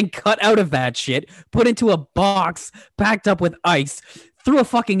 getting cut out of that shit, put into a box, packed up with ice, through a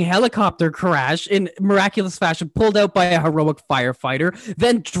fucking helicopter crash in miraculous fashion, pulled out by a heroic firefighter,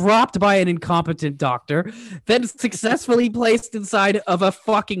 then dropped by an incompetent doctor, then successfully placed inside of a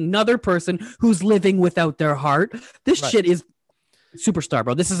fucking another person who's living without their heart. This shit is superstar,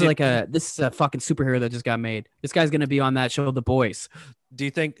 bro. This is a fucking superhero that just got made. This guy's gonna be on that show, The Boys. Do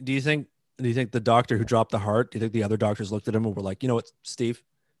you think the doctor who dropped the heart, do you think the other doctors looked at him and were like, you know what, Steve,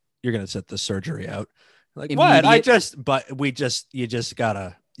 you're gonna sit the surgery out? Like, what?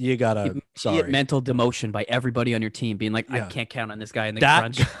 You gotta sorry. Mental demotion by everybody on your team being like, I can't count on this guy in the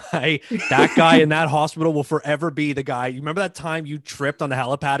crunch. That guy in that hospital will forever be the guy. You remember that time you tripped on the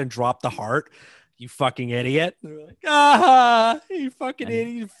helipad and dropped the heart? You fucking idiot. They're like, you fucking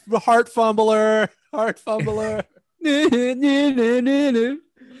idiot. Heart fumbler.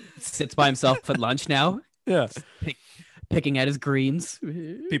 Sits by himself at lunch now. Yeah. Picking at his greens.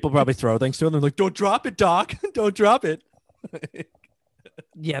 People probably throw things to him. They're like, don't drop it, doc. Don't drop it.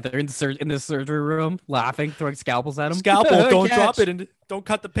 Yeah, they're in the surgery room laughing, throwing scalpels at him. Scalpel, don't drop it, and don't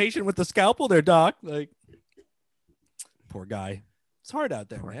cut the patient with the scalpel there, doc. Like, poor guy. It's hard out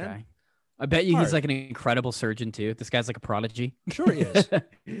there, poor man. Guy. I bet you he's like an incredible surgeon too. This guy's like a prodigy. Sure he is.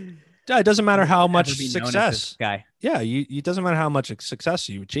 It doesn't matter how much success. Guy. Yeah, it doesn't matter how much success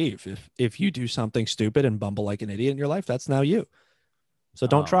you achieve. If you do something stupid and bumble like an idiot in your life, that's now you. So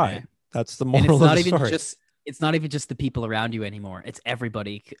don't try. Man. That's the moral of the story. It's not even just the people around you anymore. It's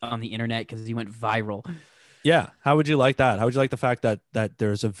everybody on the internet because you went viral. Yeah. How would you like that? How would you like the fact that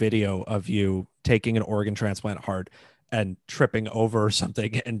there's a video of you taking an organ transplant heart and tripping over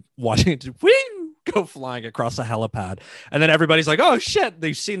something and watching it go flying across a helipad, and then everybody's like, oh shit,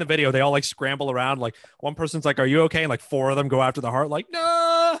 they've seen the video, they all like scramble around, like one person's like, are you okay, and like four of them go after the heart, like,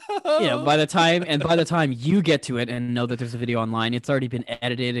 no. By the time you get to it and know that there's a video online, it's already been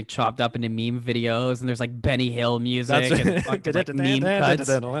edited and chopped up into meme videos, and there's like Benny Hill music and like meme cuts.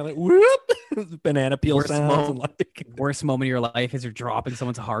 Banana peel sounds. Worst moment of your life is you're dropping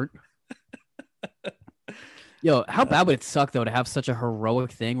someone's heart. Yo, how bad would it suck, though, to have such a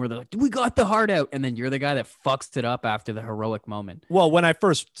heroic thing where they're like, we got the heart out, and then you're the guy that fucks it up after the heroic moment? Well, when I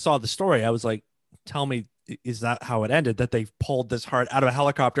first saw the story, I was like, tell me, is that how it ended? That they pulled this heart out of a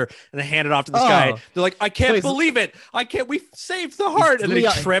helicopter and they handed it off to this guy? They're like, I can't believe it. We saved the heart. And then he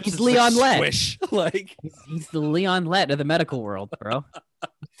trips. He's Leon Lett. Swish. Like, he's the Leon Lett of the medical world, bro.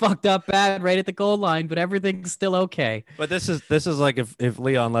 Fucked up bad right at the goal line, but everything's still okay. But this is like if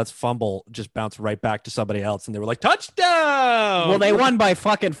Leon Lett's fumble just bounced right back to somebody else and they were like, touchdown. Well, they won by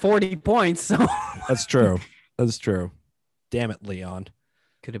fucking 40 points. So That's true. Damn it, Leon.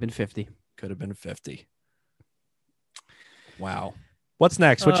 Could have been 50. Wow. What's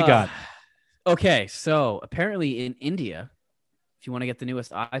next? What you got? Okay, so apparently in India, if you want to get the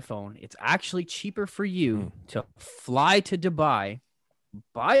newest iPhone, it's actually cheaper for you to fly to Dubai,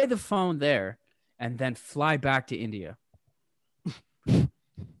 buy the phone there, and then fly back to India.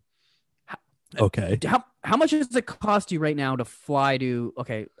 Okay. How much does it cost you right now to fly to,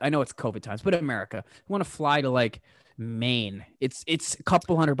 okay, I know it's COVID times, but America, you want to fly to like Maine. It's a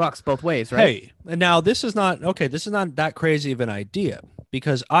couple $100 both ways, right? Hey, and now this is not that crazy of an idea,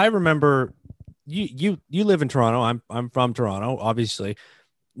 because I remember you live in Toronto. I'm from Toronto, obviously.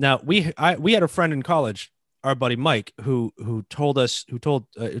 Now we had a friend in college, our buddy Mike, who told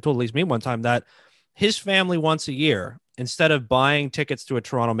at least me one time that his family once a year, instead of buying tickets to a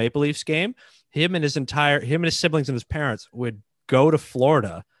Toronto Maple Leafs game, him and his siblings and his parents would go to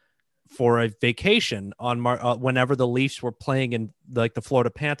Florida for a vacation on whenever the Leafs were playing in like the Florida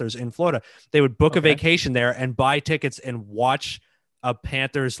Panthers in Florida. They would book a vacation there and buy tickets and watch a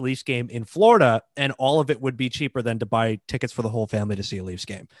Panthers Leafs game in Florida, and all of it would be cheaper than to buy tickets for the whole family to see a Leafs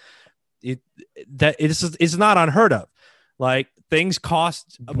game. It's not unheard of. Like, things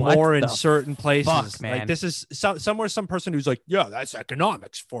cost more in certain places. Man. Like, this is somewhere some person who's like, yeah, that's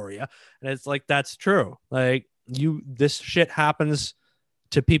economics for you, and it's like, that's true. Like, this shit happens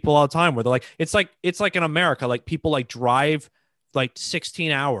to people all the time where they're like, it's like in America, like people like drive like 16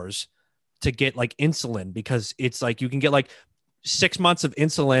 hours to get like insulin, because it's like you can get like 6 months of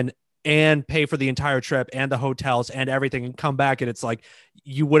insulin and pay for the entire trip and the hotels and everything and come back, and it's like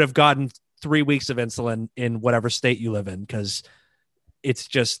you would have gotten 3 weeks of insulin in whatever state you live in, because it's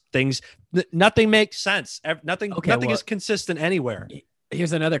just nothing makes sense. Nothing is consistent anywhere.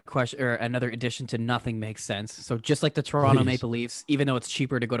 Here's another question, or another addition to nothing makes sense. So just like the Toronto Maple Leafs, even though it's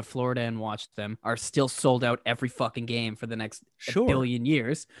cheaper to go to Florida and watch them, are still sold out every fucking game for the next billion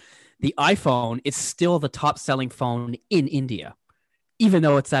years. The iPhone is still the top selling phone in India, even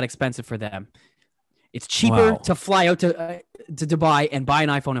though it's that expensive for them. It's cheaper to fly out to Dubai and buy an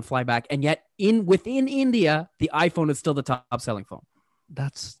iPhone and fly back. And yet within India, the iPhone is still the top selling phone.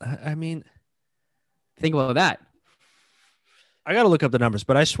 I mean, think about that. I got to look up the numbers,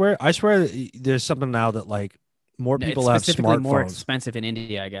 but I swear there's something now that like more people have smartphones. More expensive in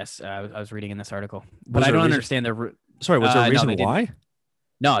India, I guess. I was reading in this article, but I don't understand the. Sorry, was there a reason why?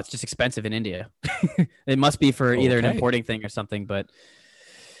 No, it's just expensive in India. It must be for either an importing thing or something, but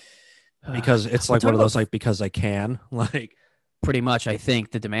because it's like one of those like because I can like pretty much. I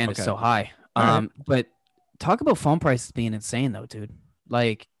think the demand is so high. Right. But talk about phone prices being insane though, dude.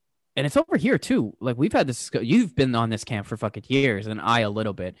 Like, and it's over here too. Like we've had this. You've been on this camp for fucking years, and I a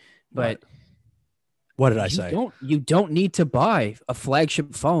little bit, but. What did I say? You don't need to buy a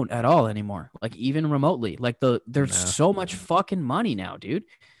flagship phone at all anymore. Like even remotely. Like there's so much fucking money now, dude.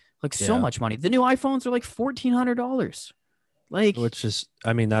 Like so much money. The new iPhones are like $1,400. Like, which is,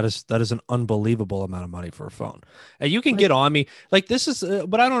 I mean, that is an unbelievable amount of money for a phone. And you can get on me like this is,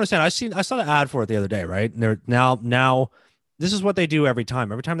 but I don't understand. I saw the ad for it the other day, right? And they're now this is what they do every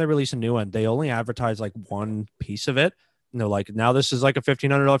time. Every time they release a new one, they only advertise like one piece of it. And they're like, now this is like a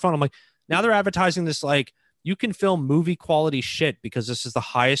 $1,500 phone. I'm like. Now they're advertising this like you can film movie quality shit because this is the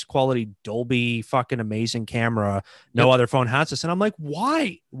highest quality Dolby fucking amazing camera. No other phone has this. And I'm like,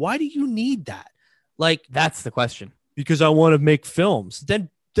 why? Why do you need that? Like, that's the question. Because I want to make films. Then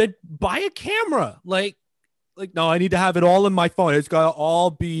buy a camera. Like no, I need to have it all in my phone. It's got to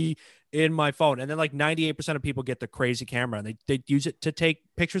all be in my phone. And then like 98% of people get the crazy camera and they use it to take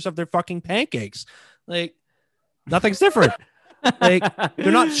pictures of their fucking pancakes. Like nothing's different. Like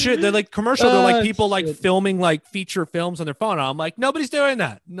they're not shit. They're like commercial. They're like people like filming like feature films on their phone. I'm like, nobody's doing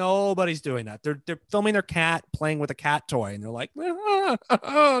that. Nobody's doing that. They're filming their cat playing with a cat toy, and they're like,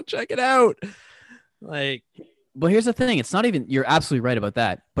 check it out. Like, well, here's the thing. It's not even. You're absolutely right about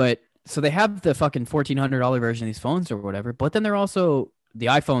that. But so they have the fucking $1,400 version of these phones or whatever. But then they're also the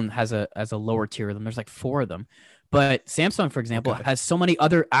iPhone has a lower tier of them. There's like 4 of them. But Samsung, for example, has so many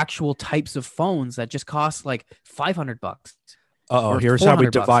other actual types of phones that just cost like $500. Here's how we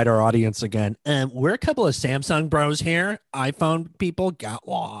divide our audience again. We're a couple of Samsung bros here. iPhone people got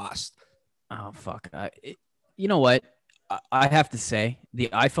lost. Oh, fuck. You know what? I have to say the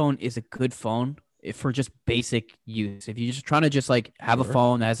iPhone is a good phone for just basic use. If you're just trying to just like have a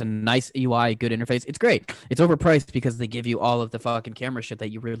phone that has a nice UI, good interface, it's great. It's overpriced because they give you all of the fucking camera shit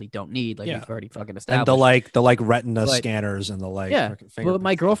that you really don't need. Like you've already fucking established. And the retina scanners and the like. Yeah. Well,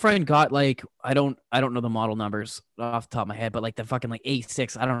 my girlfriend got like, I don't know the model numbers off the top of my head, but like the fucking like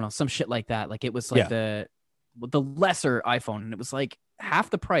A6, I don't know, some shit like that. Like it was like the lesser iPhone, and it was like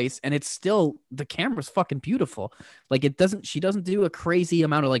half the price, and it's still the camera's fucking beautiful. Like she doesn't do a crazy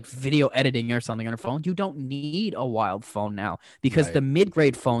amount of like video editing or something on her phone. You don't need a wild phone now because the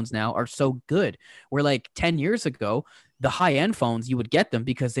mid-grade phones now are so good. Where like 10 years ago, the high-end phones, you would get them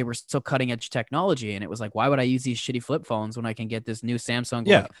because they were so cutting-edge technology, and it was like, why would I use these shitty flip phones when I can get this new Samsung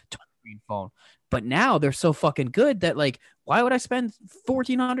touchscreen phone? But now they're so fucking good that like, why would I spend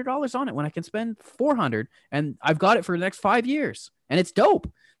 $1,400 on it when I can spend $400 and I've got it for the next 5 years and it's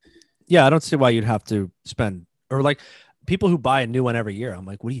dope? Yeah, I don't see why you'd have to spend, or like people who buy a new one every year. I'm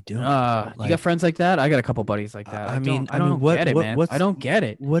like, what are you doing? Like, you got friends like that? I got a couple buddies like that. I don't get it, man. I don't get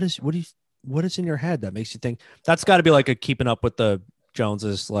it. What is in your head that makes you think that's got to be like a keeping up with the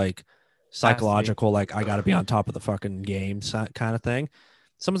Joneses, like psychological, like I got to be on top of the fucking game kind of thing.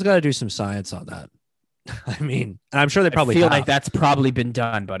 Someone's got to do some science on that. I mean, and I'm sure they probably feel like that's probably been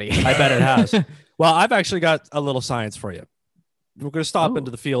done, buddy. I bet it has. Well, I've actually got a little science for you. We're going to stop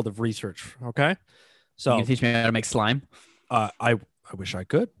into the field of research. Okay. So you can teach me how to make slime. I wish I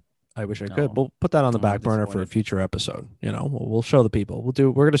could. We'll put that on the back burner for a future episode. You know, we'll show the people.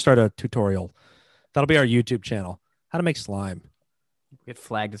 We're going to start a tutorial. That'll be our YouTube channel. How to make slime. We get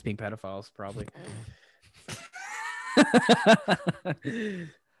flagged as being pedophiles, probably. I'm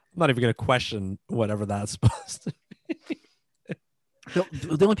not even going to question whatever that's supposed to be.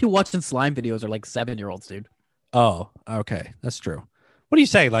 The only people watching slime videos are like 7-year-olds, dude. Oh, okay. That's true. What do you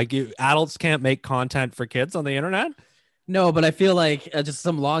say? Like adults can't make content for kids on the internet? No, but I feel like just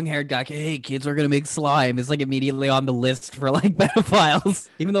some long-haired guy, hey, kids are going to make slime. It's like immediately on the list for like pedophiles,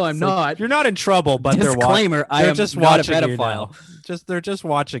 even though I'm not. You're not in trouble, but disclaimer, I am just not a pedophile. They're just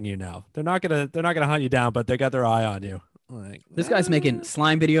watching you now. They're not gonna hunt you down, but they got their eye on you. Like, this guy's making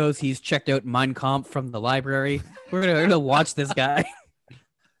slime videos. He's checked out Mein Kampf from the library. We're gonna watch this guy.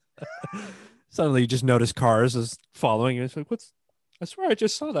 Suddenly, you just notice cars is following you. It's like, I swear I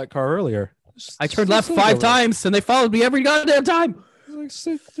just saw that car earlier. I turned left 5 times, and they followed me every goddamn time.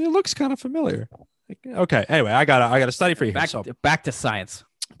 It looks kind of familiar. Okay. Anyway, I got a study for you. Back to science.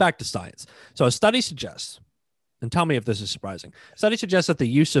 Back to science. So a study suggests and tell me if this is surprising. Study suggests that the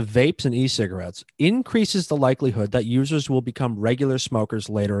use of vapes and e-cigarettes increases the likelihood that users will become regular smokers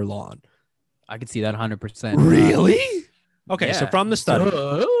later on. I could see that 100%. Really? Okay, yeah. So from the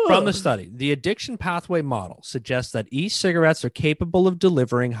study, the addiction pathway model suggests that e-cigarettes are capable of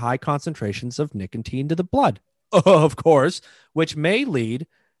delivering high concentrations of nicotine to the blood, of course, which may lead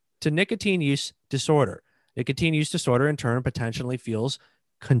to nicotine use disorder. Nicotine use disorder, in turn, potentially fuels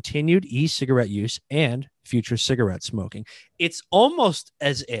continued e-cigarette use and future cigarette smoking. It's almost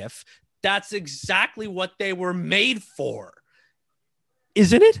as if that's exactly what they were made for,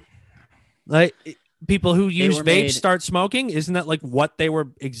 isn't it? Like, people who use vapes start smoking. Isn't that like what they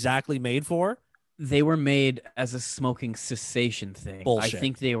were exactly made for? They were made as a smoking cessation thing. Bullshit. I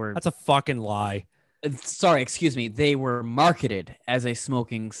think they were. That's a fucking lie. Sorry, excuse me. They were marketed as a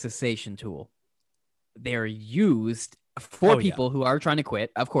smoking cessation tool. They're used for people who are trying to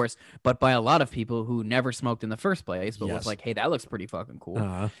quit, of course, but by a lot of people who never smoked in the first place, but was like, hey, that looks pretty fucking cool.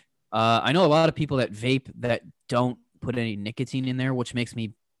 I know a lot of people that vape that don't put any nicotine in there, which makes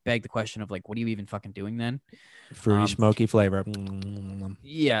me beg the question of like, what are you even fucking doing then? Fruity, smoky flavor.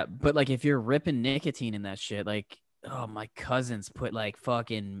 Yeah, but like if you're ripping nicotine in that shit, like, oh, my cousins put like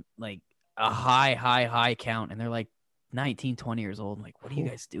fucking like a high count, and they're like 19, 20 years old. I'm like, what are you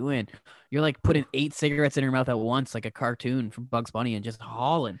guys doing? You're like putting 8 cigarettes in your mouth at once, like a cartoon from Bugs Bunny, and just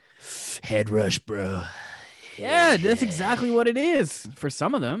hauling. Head rush, bro. Yeah, that's exactly what it is. For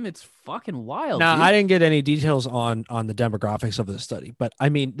some of them, it's fucking wild. Now, dude. I didn't get any details on the demographics of the study, but I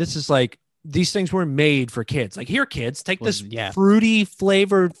mean, this is like, these things were made for kids. Like, here, kids, take this fruity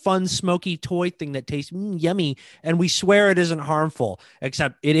flavored, fun, smoky toy thing that tastes yummy, and we swear it isn't harmful,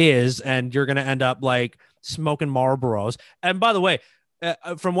 except it is, and you're going to end up like smoking Marlboros. And by the way,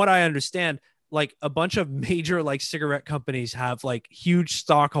 from what I understand, like a bunch of major like cigarette companies have like huge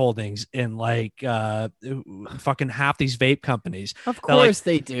stock holdings in like fucking half these vape companies. Of course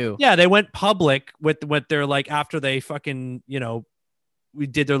they do. Yeah, they went public with their like, after they fucking, we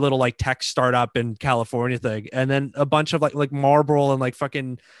did their little like tech startup in California thing, and then a bunch of like Marlboro and like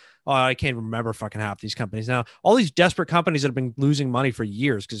fucking, I can't remember fucking half these companies now. All these desperate companies that have been losing money for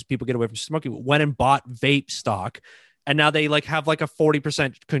years because people get away from smoking went and bought vape stock. And now they like have like a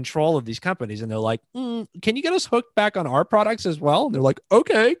 40% control of these companies. And they're like, can you get us hooked back on our products as well? And they're like,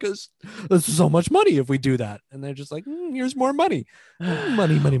 okay, because this is so much money if we do that. And they're just like, here's more money.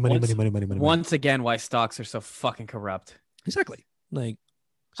 Money. Once again, why stocks are so fucking corrupt. Exactly. Like,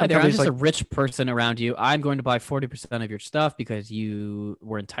 I'm just a rich person around you. I'm going to buy 40% of your stuff because you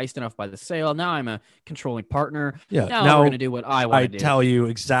were enticed enough by the sale. Now I'm a controlling partner. Yeah. Now we're going to do what I want to do. I tell you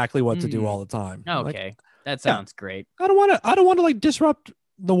exactly what to do all the time. Okay. Like, that sounds great. I don't want to like disrupt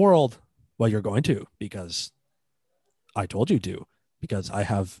the world. Well, you're going to, because I told you to, because I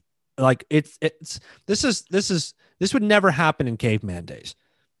have like, this would never happen in caveman days,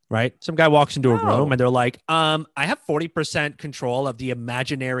 right? Some guy walks into a room and they're like, I have 40% control of the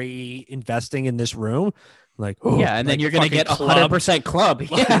imaginary investing in this room. Like, yeah, and then you're going to get 100% club.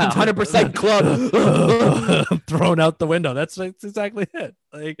 Yeah, 100% club. Thrown out the window. That's exactly it.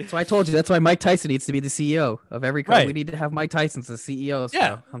 Like, so I told you, that's why Mike Tyson needs to be the CEO of every company. Right. We need to have Mike Tyson as the CEO.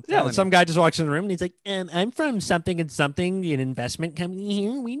 So some guy just walks in the room and he's like, I'm from something and something, an investment company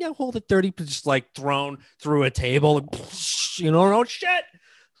here. We now hold a 30%, just like thrown through a table. No shit.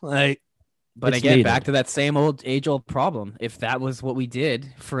 Like, but again, back to that same age-old problem. If that was what we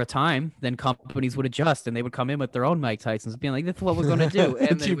did for a time, then companies would adjust and they would come in with their own Mike Tysons, being like, "This is what we're going to do."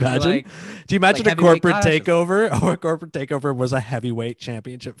 And do you imagine? Do you imagine a corporate takeover? Or a corporate takeover was a heavyweight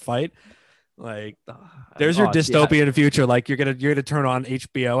championship fight. Like, there's your dystopian future. Like, you're gonna turn on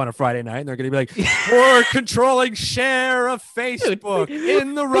HBO on a Friday night, and they're gonna be like, "We're controlling share of Facebook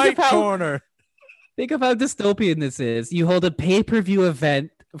in the right corner." Think of how dystopian this is. You hold a pay-per-view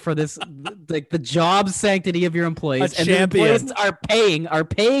event for this, like the job sanctity of your employees, and the employees are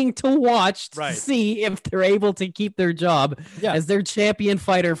paying to watch to see if they're able to keep their job as their champion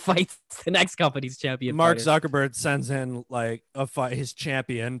fighter fights the next company's champion. Mark Zuckerberg sends in like his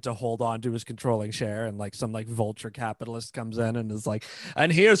champion to hold on to his controlling share, and like some like vulture capitalist comes in and is like,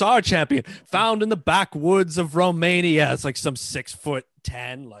 and here's our champion found in the backwoods of Romania. It's like some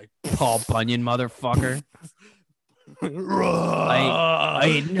 6'10" like Paul Bunyan motherfucker. I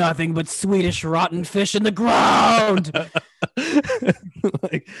eat nothing but Swedish rotten fish in the ground.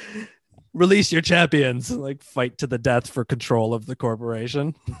 Like, release your champions. Like, fight to the death for control of the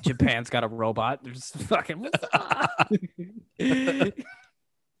corporation. Japan's got a robot. There's fucking some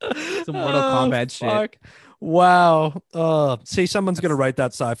Mortal Kombat shit. Wow. See, someone's gonna write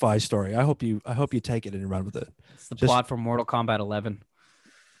that sci-fi story. I hope you take it and run with it. It's the plot for Mortal Kombat 11.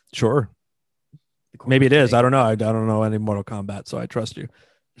 Sure. The Maybe it is. I don't know. I don't know any Mortal Kombat, so I trust you.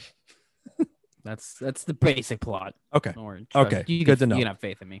 That's the basic plot. Okay. Okay. Good to know. You can have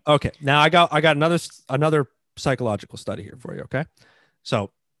faith in me. Okay. Now I got another psychological study here for you. Okay.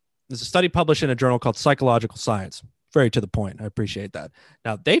 So there's a study published in a journal called Psychological Science. Very to the point. I appreciate that.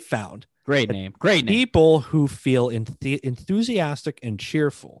 Now they found great name. People who feel enthusiastic and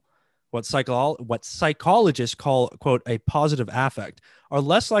cheerful, what psychologists call, quote, a positive affect, are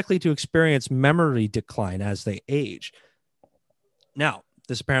less likely to experience memory decline as they age. Now,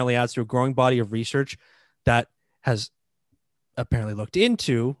 this apparently adds to a growing body of research that has apparently looked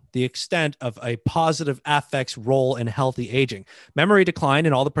into the extent of a positive affect's role in healthy aging. Memory decline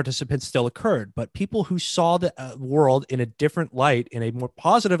in all the participants still occurred, but people who saw the world in a different light, in a more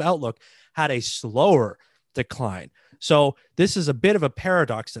positive outlook, had a slower decline. So this is a bit of a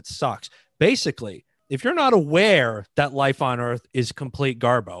paradox that sucks. Basically, if you're not aware that life on Earth is complete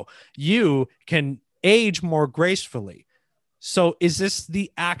garbo, you can age more gracefully. So is this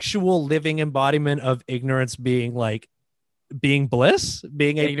the actual living embodiment of ignorance being bliss?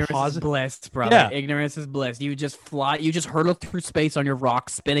 Being ignorance a positive bliss, brother. Yeah. Ignorance is bliss. You just fly, you just hurtle through space on your rock,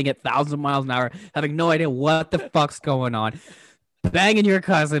 spinning at thousands of miles an hour, having no idea what the fuck's going on. Banging your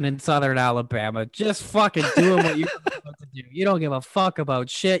cousin in southern Alabama, just fucking doing what you're supposed to do. You don't give a fuck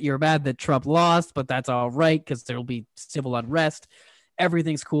about shit. You're mad that Trump lost, but that's all right because there'll be civil unrest.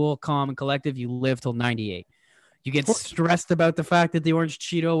 Everything's cool, calm, and collective. You live till 98. You get stressed about the fact that the Orange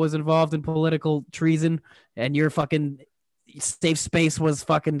Cheeto was involved in political treason and your fucking safe space was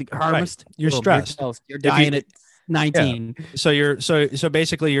fucking harvest. Right. You're stressed. You're dying at 19. Yeah. So so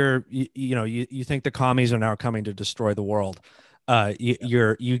basically you think the commies are now coming to destroy the world.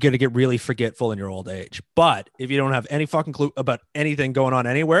 You're going to get really forgetful in your old age. But if you don't have any fucking clue about anything going on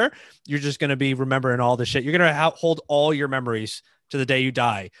anywhere, you're just going to be remembering all this shit. You're going to hold all your memories to the day you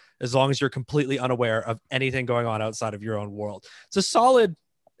die, as long as you're completely unaware of anything going on outside of your own world. It's a solid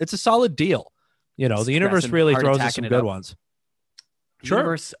deal. The universe really throws us some good ones. The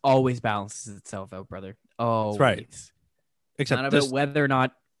universe always balances itself out, brother. Oh, that's right. Except not about whether or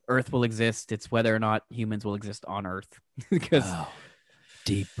not Earth will exist. It's whether or not humans will exist on Earth. Because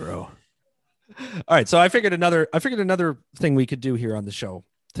deep, bro. All right, so I figured another thing we could do here on the show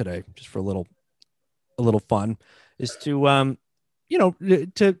today, just for a little fun, is to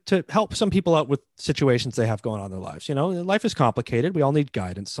to help some people out with situations they have going on in their lives. Life is complicated. We all need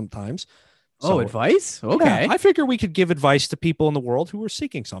guidance sometimes. So, advice? Okay. Yeah, I figure we could give advice to people in the world who are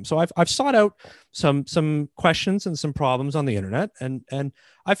seeking some. So I've sought out some questions and some problems on the internet, and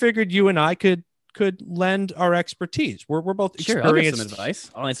I figured you and I could lend our expertise. We're both experienced. Sure, I'll give some advice.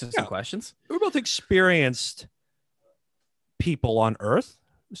 I'll answer some questions. We're both experienced people on Earth,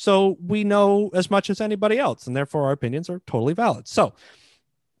 so we know as much as anybody else, and therefore our opinions are totally valid. So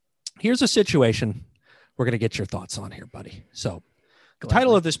here's a situation we're going to get your thoughts on here, buddy. So the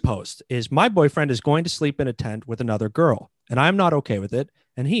title of this post is "My boyfriend is going to sleep in a tent with another girl, and I'm not okay with it,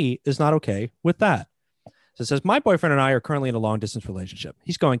 and he is not okay with that." So it says, "My boyfriend and I are currently in a long-distance relationship.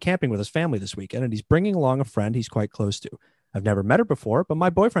 He's going camping with his family this weekend, and he's bringing along a friend he's quite close to. I've never met her before, but my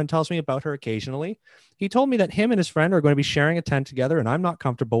boyfriend tells me about her occasionally. He told me that him and his friend are going to be sharing a tent together, and I'm not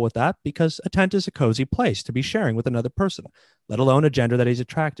comfortable with that because a tent is a cozy place to be sharing with another person, let alone a gender that he's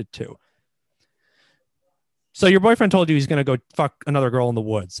attracted to." So your boyfriend told you he's going to go fuck another girl in the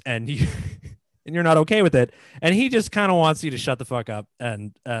woods, and and you're not okay with it, and he just kind of wants you to shut the fuck up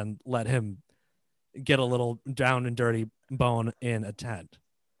and let him get a little down and dirty bone in a tent,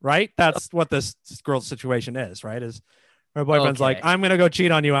 right? That's what this girl's situation is, right? Is her boyfriend's like, "I'm going to go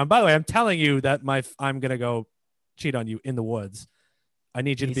cheat on you. And by the way, I'm telling you that I'm going to go cheat on you in the woods. I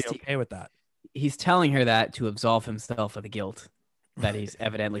need you to be okay with that." He's telling her that to absolve himself of the guilt that he's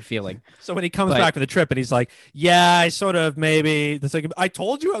evidently feeling. So when he comes back from the trip and he's like, "Yeah, I sort of maybe," it's like, "I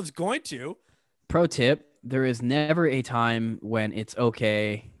told you I was going to." Pro tip: there is never a time when it's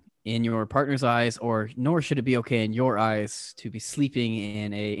okay in your partner's eyes, nor should it be okay in your eyes, to be sleeping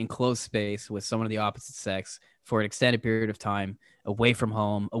in a enclosed space with someone of the opposite sex for an extended period of time, away from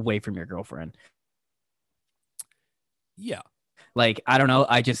home, away from your girlfriend. Yeah. Like, I don't know.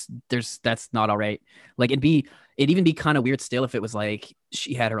 That's not all right. Like, it'd even be kind of weird still if it was like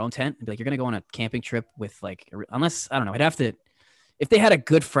she had her own tent and be like, "You're going to go on a camping trip with unless, I don't know. I'd have to, if they had a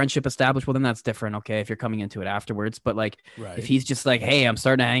good friendship established, well, then that's different. Okay. If you're coming into it afterwards, but if he's just like, "Hey, I'm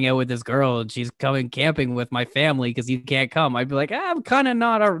starting to hang out with this girl and she's coming camping with my family because you can't come," I'd be like, "I'm kind of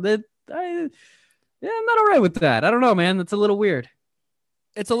not, I'm not all right with that. I don't know, man. That's a little weird."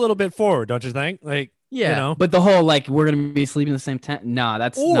 It's a little bit forward, don't you think? Like, yeah, but the whole we're gonna be sleeping in the same tent. Nah,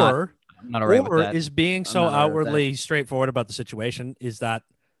 that's not all right with that. Is being so outwardly straightforward about the situation, is that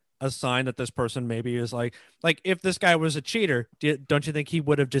a sign that this person maybe is like if this guy was a cheater, don't you think he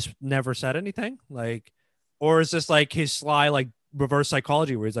would have just never said anything? Like, or is this like his sly like reverse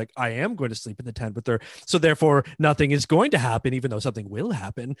psychology where he's like, I am going to sleep in the tent with her, so therefore nothing is going to happen, even though something will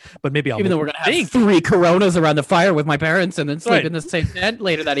happen. But maybe even though we're gonna have 3 Coronas around the fire with my parents and then sleep in the same tent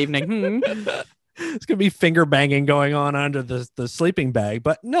later that evening. It's gonna be finger banging going on under the sleeping bag.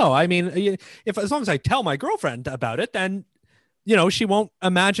 But no, I mean, if as long as I tell my girlfriend about it, then she won't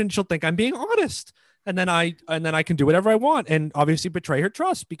imagine, she'll think I'm being honest, and then I can do whatever I want and obviously betray her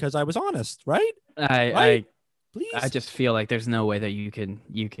trust because I was honest, right? Please? I just feel like there's no way that you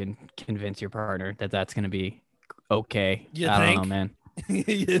can convince your partner that that's going to be okay. I don't know, man.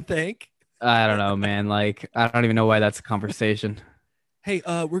 You think? I don't know, man. Like, I don't even know why that's a conversation. Hey,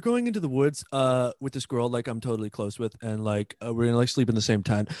 we're going into the woods with this girl like I'm totally close with, and like we're gonna like sleep in the same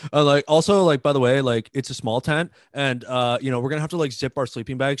tent. Like also like by the way, like it's a small tent, and we're gonna have to like zip our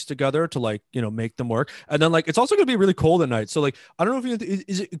sleeping bags together to like make them work. And then like it's also gonna be really cold at night, so like I don't know if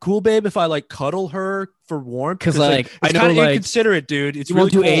is it cool, babe, if I like cuddle her for warmth? Because like it's kind of inconsiderate, dude. It's you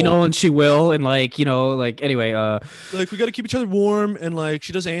really won't do anal and she will, and like like anyway, like we got to keep each other warm, and like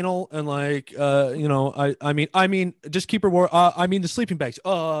she does anal, and like I mean just keep her warm. I mean the sleeping bags.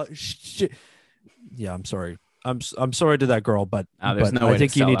 Shit. Yeah, I'm sorry. I'm sorry to that girl, but I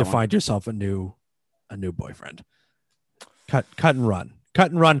think you need to find yourself a new boyfriend. Cut and run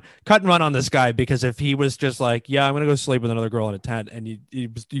on this guy, because if he was just like, yeah, I'm gonna go sleep with another girl in a tent, and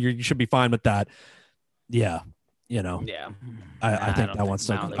you should be fine with that. Yeah, Yeah, I think that one's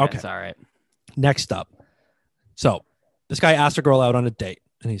okay. That's all right. Next up, so this guy asked a girl out on a date,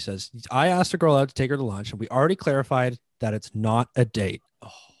 and he says, I asked a girl out to take her to lunch, and we already clarified that it's not a date.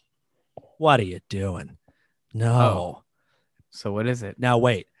 Oh, what are you doing? No. Oh. So what is it? Now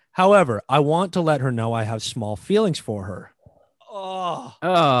wait. However, I want to let her know I have small feelings for her. Oh,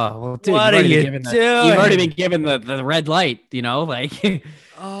 well, dude, what are you doing? You've already been given the red light, like.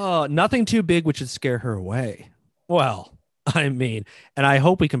 Oh, nothing too big which should scare her away. Well, I mean, and I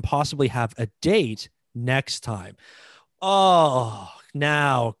hope we can possibly have a date next time. Oh,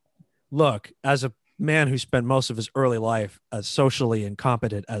 now look, as a man who spent most of his early life as socially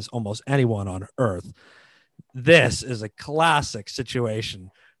incompetent as almost anyone on earth, this is a classic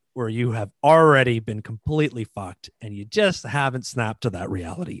situation where you have already been completely fucked and you just haven't snapped to that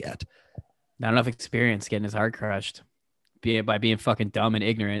reality yet. Not enough experience getting his heart crushed by being fucking dumb and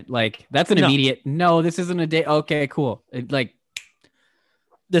ignorant. Like, that's an immediate, no, this isn't a date. Okay, cool. Like,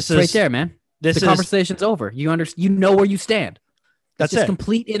 this is right there, man. The conversation's over. You know where you stand. That's just it.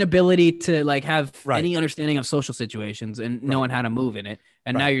 Complete inability to like have any understanding of social situations and knowing how to move in it.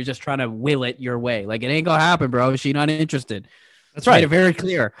 And now you're just trying to will it your way. Like, it ain't gonna happen, bro. She's not interested. That's right. Made it very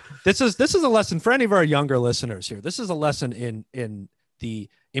clear. This is a lesson for any of our younger listeners here. This is a lesson in the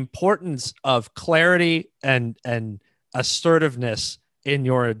importance of clarity and assertiveness in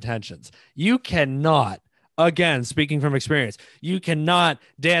your intentions. You cannot, again, speaking from experience, you cannot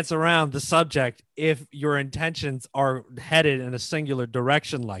dance around the subject if your intentions are headed in a singular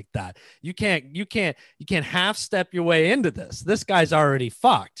direction like that. You can't half step your way into this. This guy's already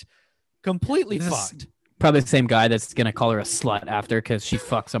fucked. Completely fucked. Probably the same guy that's gonna call her a slut after because she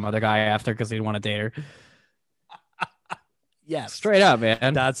fucked some other guy after because he didn't want to date her. Yes, straight up,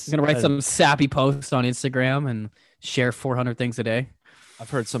 man. That's gonna write some sappy posts on Instagram and share 400 things a day.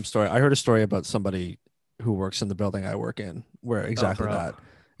 I've heard some story. I heard a story about somebody who works in the building I work in, where exactly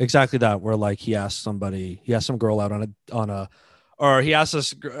that, where like he asked some girl out or he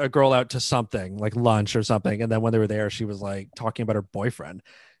asked a girl out to something like lunch or something, and then when they were there, she was like talking about her boyfriend.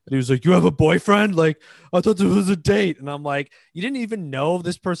 And he was like, you have a boyfriend? Like, I thought this was a date. And I'm like, you didn't even know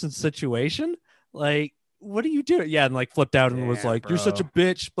this person's situation? Like, what are you doing? Yeah, and like flipped out and was like, you're such a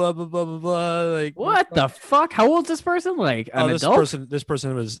bitch, blah, blah, blah, blah, blah. Like, what the fuck? How old is this person? Like, an adult? This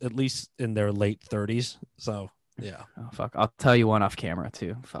person was at least in their late 30s. So, yeah. Oh, fuck. I'll tell you one off camera,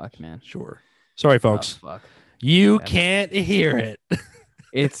 too. Fuck, man. Sure. Sorry, folks. Oh, fuck. You can't hear it.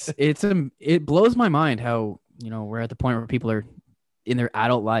 It blows my mind how, we're at the point where people are in their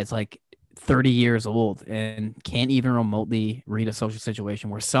adult lives, like 30 years old, and can't even remotely read a social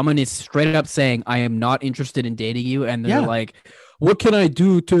situation where someone is straight up saying, I am not interested in dating you. And they're like, what can I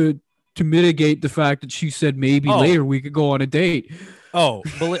do to mitigate the fact that she said maybe later we could go on a date? Oh,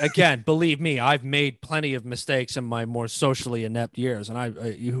 again, believe me, I've made plenty of mistakes in my more socially inept years, and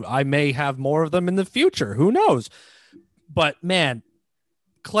I may have more of them in the future. Who knows? But man,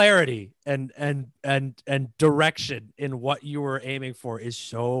 clarity and direction in what you were aiming for is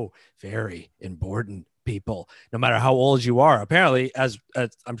so very important, people, no matter how old you are. Apparently, as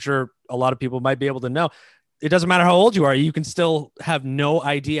I'm sure a lot of people might be able to know, it doesn't matter how old you are. You can still have no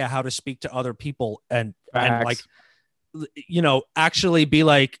idea how to speak to other people and like, you know, actually be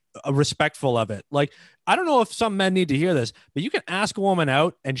like respectful of it. Like, I don't know if some men need to hear this, but you can ask a woman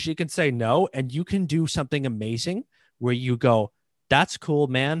out and she can say no, and you can do something amazing where you go, that's cool,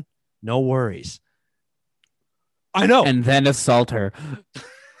 man. No worries. I know. And then assault her.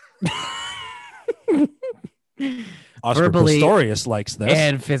 Oscar Verbally Pistorius likes this.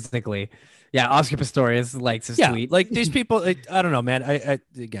 And physically. Yeah, Oscar Pistorius likes his tweet. Like these people, I don't know, man. I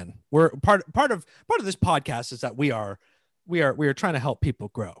again, we're part of this podcast is that we are trying to help people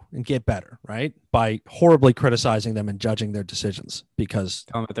grow and get better, right? By horribly criticizing them and judging their decisions because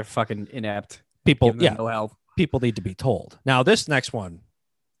tell them that they're fucking inept. People, no help. People need to be told. Now, this one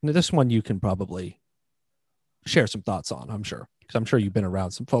you can probably share some thoughts on, I'm sure, because I'm sure you've been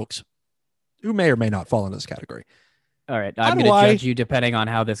around some folks who may or may not fall in this category. All right, I'm going to judge you depending on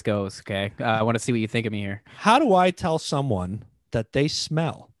how this goes, okay? I want to see what you think of me here. How do I tell someone that they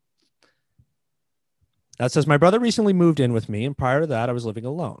smell? That says, my brother recently moved in with me, and prior to that, I was living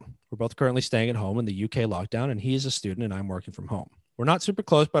alone. We're both currently staying at home in the UK lockdown, and he is a student, and I'm working from home. We're not super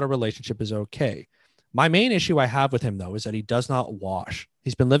close, but our relationship is okay. My main issue I have with him, though, is that he does not wash.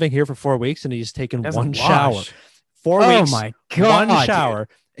 He's been living here for 4 weeks, and he's taken one shower. 4 weeks, my God, one shower.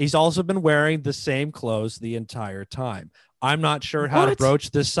 Dude. He's also been wearing the same clothes the entire time. I'm not sure how to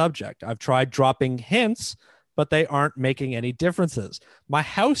broach this subject. I've tried dropping hints, but they aren't making any differences. My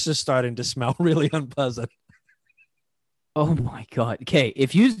house is starting to smell really unpleasant. Oh my God. Okay,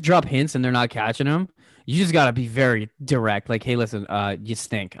 if you drop hints and they're not catching them, you just got to be very direct. Like, hey, listen, you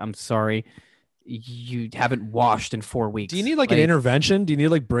stink. I'm sorry. You haven't washed in 4 weeks. Do you need like an intervention? Do you need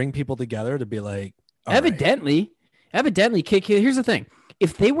like bring people together to be like, evidently, Kid, here's the thing.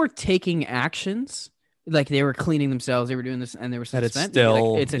 If they were taking actions, like they were cleaning themselves, they were doing this, and they were suspended,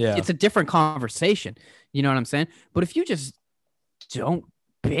 it's a different conversation. You know what I'm saying? But if you just don't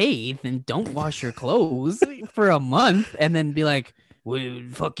bathe and don't wash your clothes for a month and then be like, well,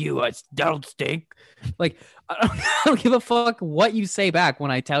 fuck you, I don't stink. Like, I don't give a fuck what you say back when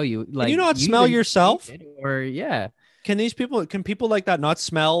I tell you. Like, can you not smell yourself? Can people like that not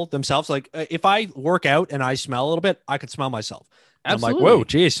smell themselves? Like, if I work out and I smell a little bit, I can smell myself. Absolutely. I'm like, whoa,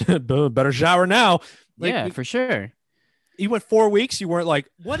 geez, better shower now. Like, yeah, for sure. You went 4 weeks. You weren't like,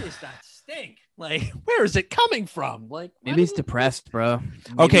 what is that stink? Like, where is it coming from? Like, maybe he's depressed, bro.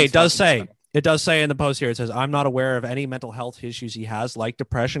 Okay, it does say in the post here, it says, I'm not aware of any mental health issues he has, like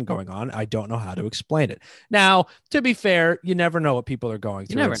depression going on. I don't know how to explain it. Now, to be fair, you never know what people are going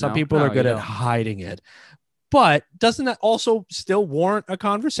through. Some people are good at hiding it. But doesn't that also still warrant a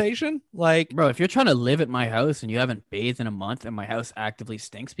conversation? Like, bro, if you're trying to live at my house and you haven't bathed in a month and my house actively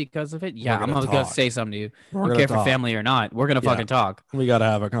stinks because of it, I'm going to say something to you. I don't care for family or not. We're going to fucking talk. We got to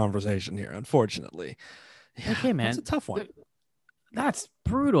have a conversation here, unfortunately. Yeah, okay, man. That's a tough one. That's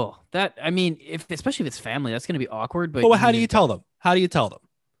brutal. Especially if it's family, that's going to be awkward. But how do you tell them? How do you tell them?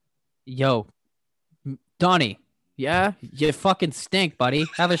 Yo, Donnie, yeah, you fucking stink, buddy.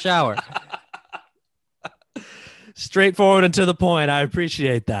 Have a shower. Straightforward and to the point. I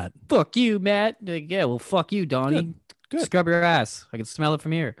appreciate that. Fuck you, Matt. Yeah, well, fuck you, Donnie. Good. Scrub your ass. I can smell it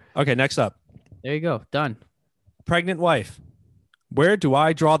from here. Okay, next up. There you go. Done. Pregnant wife. Where do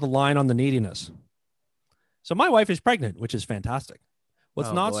I draw the line on the neediness? So my wife is pregnant, which is fantastic.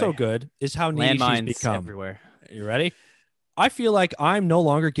 What's not so good is how needy she's become. Everywhere. You ready? I feel like I'm no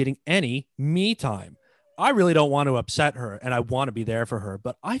longer getting any me time. I really don't want to upset her and I want to be there for her,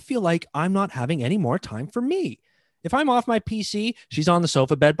 but I feel like I'm not having any more time for me. If I'm off my PC, she's on the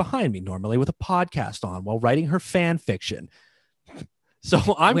sofa bed behind me, normally with a podcast on while writing her fan fiction. So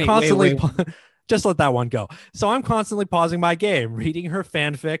I'm constantly just let that one go. So I'm constantly pausing my game, reading her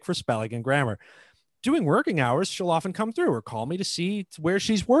fanfic for spelling and grammar. During working hours, she'll often come through or call me to see where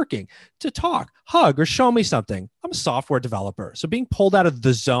she's working, to talk, hug, or show me something. I'm a software developer, so being pulled out of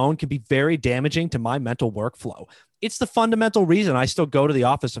the zone can be very damaging to my mental workflow. It's the fundamental reason I still go to the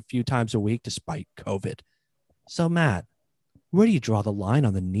office a few times a week despite COVID. So, Matt, where do you draw the line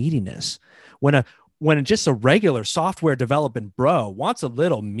on the neediness? When just a regular software development bro wants a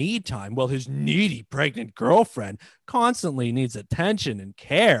little me time, while his needy pregnant girlfriend constantly needs attention and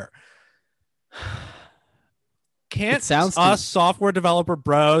care. Can't us software developer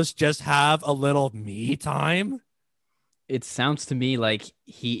bros just have a little me time? It sounds to me like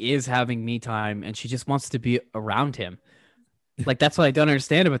he is having me time and she just wants to be around him. Like, that's what I don't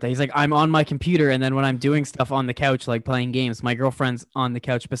understand about that. He's like, I'm on my computer, and then when I'm doing stuff on the couch, like playing games, my girlfriend's on the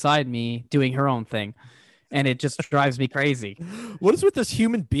couch beside me doing her own thing. And it just drives me crazy. What is with this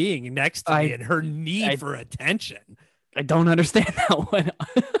human being next to me and her need for attention? I don't understand that one.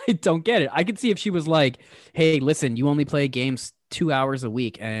 I don't get it. I could see if she was like, "Hey, listen, you only play games 2 hours a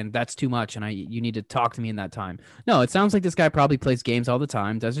week, and that's too much, and you need to talk to me in that time." No, it sounds like this guy probably plays games all the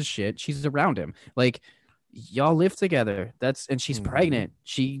time, does his shit. She's around him, like y'all live together. And she's pregnant.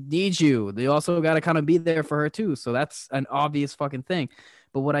 She needs you. They also got to kind of be there for her too. So that's an obvious fucking thing.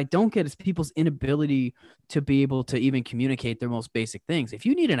 But what I don't get is people's inability to be able to even communicate their most basic things. If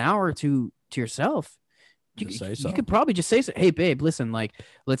you need an hour or two to yourself, you could probably just say, "Hey, babe, listen, like,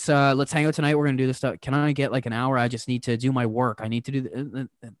 let's hang out tonight. We're gonna do this stuff. Can I get like an hour? I just need to do my work. I need to do."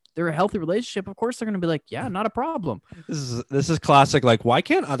 They're a healthy relationship. Of course, they're gonna be like, "Yeah, not a problem." This is classic. Like, why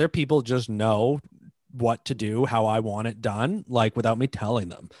can't other people just know what to do, how I want it done, like without me telling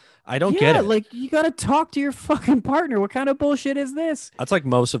them? I don't get it. Like, you gotta talk to your fucking partner. What kind of bullshit is this? That's like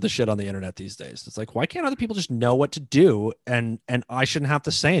most of the shit on the internet these days. It's like, why can't other people just know what to do and I shouldn't have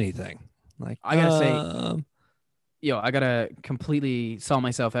to say anything? Like, I gotta say, I gotta completely sell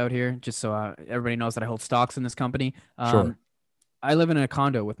myself out here, just so everybody knows that I hold stocks in this company. Sure. I live in a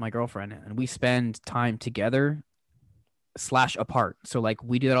condo with my girlfriend, and we spend time together / apart. So like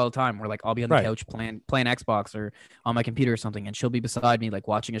we do that all the time. We're like, I'll be on the couch playing Xbox or on my computer or something, and she'll be beside me like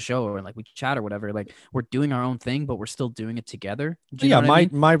watching a show, or like we chat or whatever. Like we're doing our own thing, but we're still doing it together. Yeah,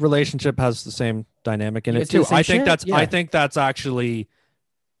 my relationship has the same dynamic in it too. I think that's actually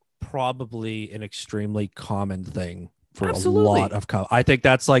probably an extremely common thing for a lot of couples. I think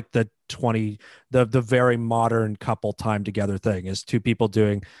that's like the very modern couple time together thing, is two people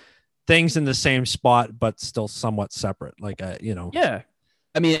doing things in the same spot but still somewhat separate, like yeah.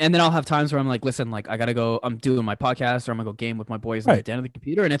 I mean, and then I'll have times where I'm like, listen, like I gotta go, I'm doing my podcast, or I'm gonna go game with my boys at the end of the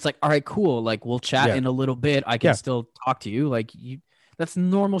computer, and it's like, all right, cool, like we'll chat in a little bit, I can still talk to you, like that's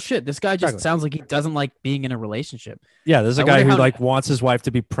normal shit. This guy just sounds like he doesn't like being in a relationship. Yeah, there's a guy who like wants his wife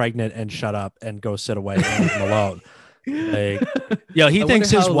to be pregnant and shut up and go sit away and leave him alone. Like, he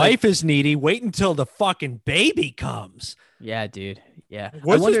thinks his wife is needy. Wait until the fucking baby comes. Yeah, dude. Yeah.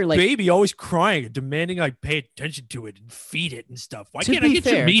 What's this baby always crying, demanding I pay attention to it and feed it and stuff? Why can't I get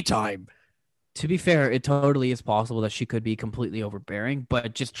your me time? To be fair, it totally is possible that she could be completely overbearing,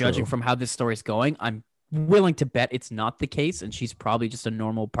 but just judging from how this story's going, I'm willing to bet it's not the case, and she's probably just a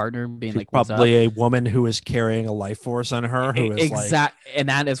normal partner, being like, probably a woman who is carrying a life force on her, who is and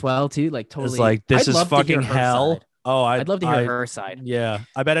that as well too, like totally. It's like, this is fucking hell. Oh, I'd love to hear her side. Yeah,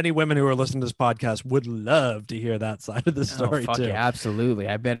 I bet any women who are listening to this podcast would love to hear that side of the story too. Yeah, absolutely.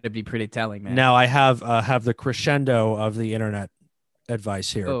 I bet it'd be pretty telling, man. Now I have the crescendo of the internet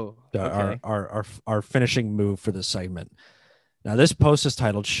advice here. Oh, okay. Our finishing move for this segment. Now this post is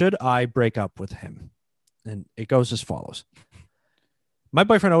titled, "Should I break up with him?" And it goes as follows. My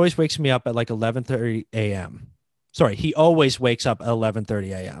boyfriend always wakes me up at like 11:30 a.m. Sorry, he always wakes up at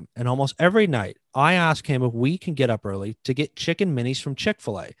 11:30 a.m. And almost every night, I ask him if we can get up early to get chicken minis from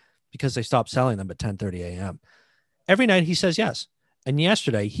Chick-fil-A, because they stopped selling them at 10:30 a.m. Every night he says yes. And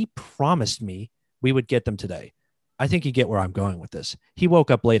yesterday, he promised me we would get them today. I think you get where I'm going with this. He woke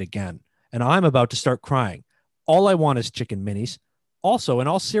up late again, and I'm about to start crying. All I want is chicken minis. Also, in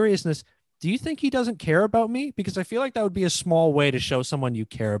all seriousness, do you think he doesn't care about me? Because I feel like that would be a small way to show someone you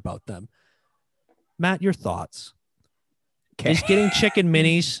care about them. Matt, your thoughts? Okay. Is getting chicken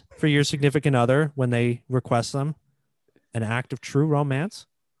minis for your significant other when they request them an act of true romance?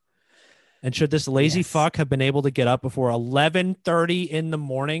 And should this lazy fuck have been able to get up before 11:30 in the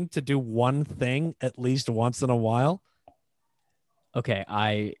morning to do one thing at least once in a while? Okay,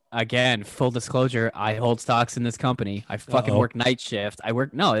 again, full disclosure, I hold stocks in this company. I fucking work night shift.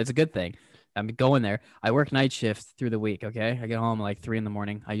 No, it's a good thing. I'm going there. I work night shift through the week, okay? I get home like 3 in the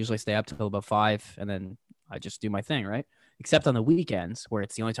morning. I usually stay up till about 5, and then I just do my thing, right? Except on the weekends, where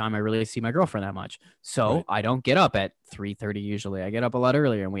it's the only time I really see my girlfriend that much. So I don't get up at 3:30 usually. I get up a lot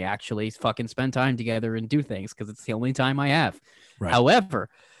earlier, and we actually fucking spend time together and do things, because it's the only time I have. Right. However,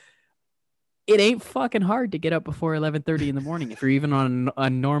 it ain't fucking hard to get up before 11:30 in the morning if you're even on a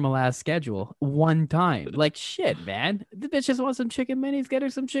normal ass schedule one time. Like, shit, man. The bitch just wants some chicken minis. Get her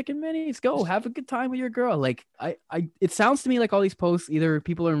some chicken minis. Go have a good time with your girl. Like, it sounds to me like all these posts, either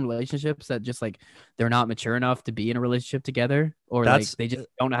people are in relationships that just like they're not mature enough to be in a relationship together, or like they just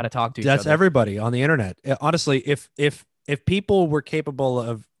don't know how to talk to each other. That's everybody on the internet. Honestly, if people were capable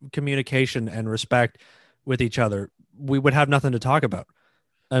of communication and respect with each other, we would have nothing to talk about.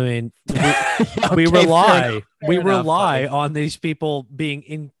 I mean, we rely on these people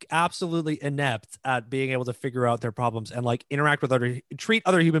being absolutely inept at being able to figure out their problems and like interact with treat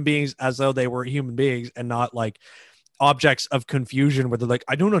other human beings as though they were human beings and not like objects of confusion where they're like,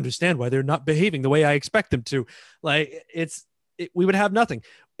 I don't understand why they're not behaving the way I expect them to. Like we would have nothing.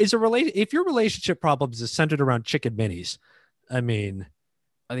 if your relationship problems is centered around chicken minis, I mean,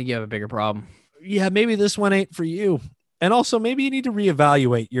 I think you have a bigger problem. Yeah, maybe this one ain't for you. And also maybe you need to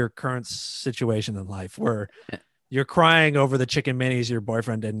reevaluate your current situation in life where you're crying over the chicken minis your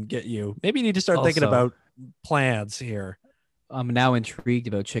boyfriend didn't get you. Maybe you need to start thinking about plans here. I'm now intrigued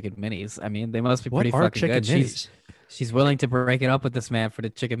about chicken minis. I mean, they must be pretty fucking good. She's willing to break it up with this man for the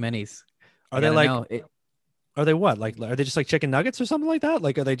chicken minis. Are they like? Are they what? Like, are they just like chicken nuggets or something like that?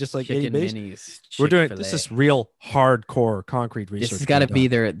 Like, are they just like chicken minis? We're doing this is real hardcore concrete research. This has got to be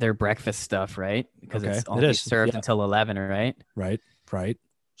their breakfast stuff, right? Because it's only served until 11, right? Right.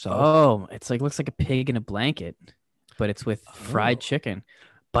 So, it's like looks like a pig in a blanket, but it's with fried chicken.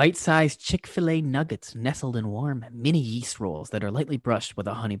 Bite-sized Chick-fil-A nuggets nestled in warm mini yeast rolls that are lightly brushed with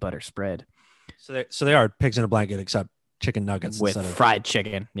a honey butter spread. So they are pigs in a blanket, except chicken nuggets with fried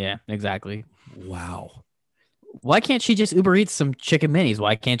chicken. Yeah, exactly. Wow. Why can't she just Uber Eats some chicken minis?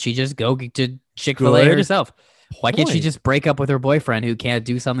 Why can't she just go to Chick-fil-A herself? Why can't she just break up with her boyfriend who can't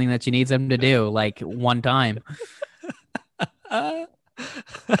do something that she needs him to do like one time?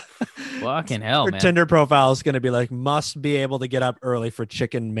 Fucking hell, her man. Tinder profile is going to be like, must be able to get up early for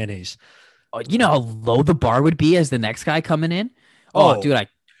chicken minis. Oh, you know how low the bar would be as the next guy coming in? Oh, dude,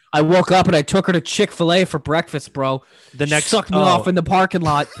 I woke up and I took her to Chick-fil-A for breakfast, bro. The next sucked me off in the parking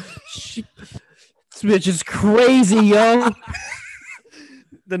lot. This bitch is crazy, yo.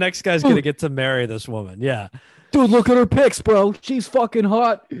 The next guy's going to get to marry this woman. Yeah. Dude, look at her pics, bro. She's fucking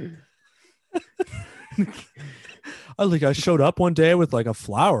hot. I showed up one day with like a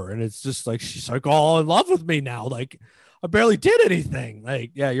flower and it's just like, she's like all in love with me now. Like I barely did anything.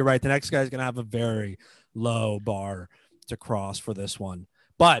 Like, yeah, you're right. The next guy's going to have a very low bar to cross for this one.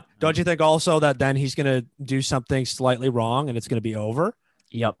 But don't you think also that then he's going to do something slightly wrong and it's going to be over?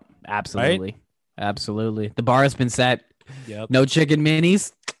 Yep. Absolutely. Right? Absolutely. The bar has been set. Yep. No chicken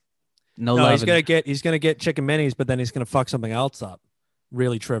minis. No, he's going to get chicken minis, but then he's going to fuck something else up.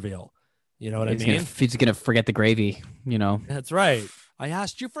 Really trivial. You know what I mean? He's going to forget the gravy, you know? That's right. I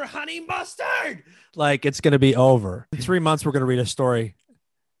asked you for honey mustard. Like, it's going to be over. In 3 months, we're going to read a story.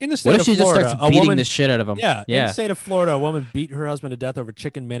 In the state of Florida, just starts beating the shit out of him? Yeah. In the state of Florida, a woman beat her husband to death over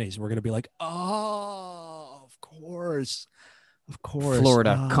chicken minis. We're going to be like, oh, of course. Of course.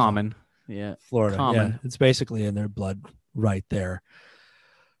 Florida, common. Yeah. Florida, common. Yeah. It's basically in their blood right there.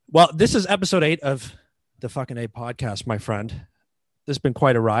 Well, this is episode 8 of the fucking A podcast, my friend. This has been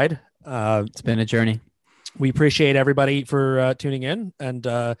quite a ride. It's been a journey. We appreciate everybody for tuning in and,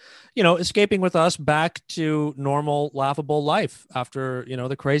 escaping with us back to normal, laughable life after,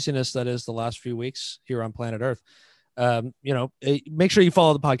 the craziness that is the last few weeks here on planet Earth. Make sure you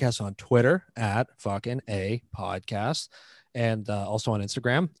follow the podcast on Twitter at fucking A podcast and also on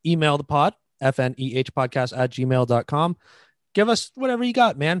Instagram. Email the pod, fnehpodcast@gmail.com. Give us whatever you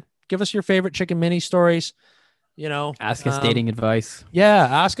got, man. Give us your favorite chicken mini stories. Ask us dating advice.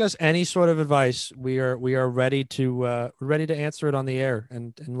 Yeah, ask us any sort of advice. We are ready to answer it on the air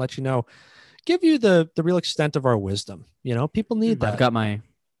and let you know, give you the real extent of our wisdom. People need that. I've got my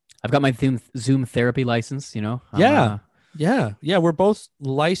Zoom therapy license. Yeah. We're both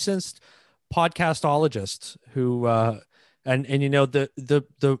licensed podcastologists who and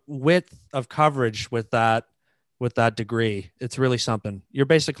the width of coverage with that degree. It's really something. You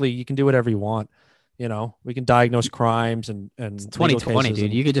can do whatever you want. We can diagnose crimes and it's 2020,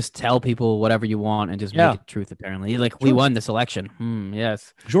 dude. You could just tell people whatever you want and just make it truth. Apparently, we won this election.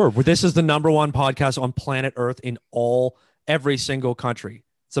 Yes, sure. This is the #1 podcast on planet Earth in every single country.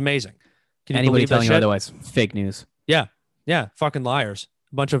 It's amazing. Can anybody telling you otherwise? Fake news. Yeah, fucking liars.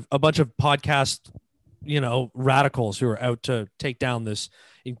 A bunch of podcast, radicals who are out to take down this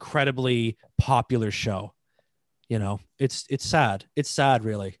incredibly popular show. It's sad. It's sad,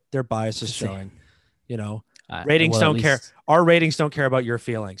 really. Their bias is showing. Ratings don't care. Our ratings don't care about your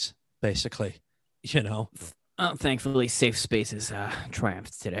feelings, basically. Thankfully, safe spaces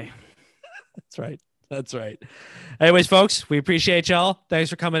triumphed today. That's right. Anyways, folks, we appreciate y'all. Thanks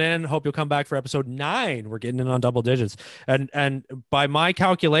for coming in. Hope you'll come back for episode 9. We're getting in on double digits. And by my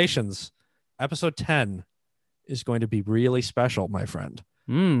calculations, episode 10 is going to be really special, my friend.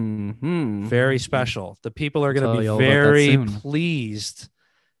 Very special. The people are going to be very pleased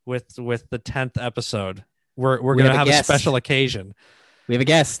with the 10th episode. We're going to have a special occasion. We have a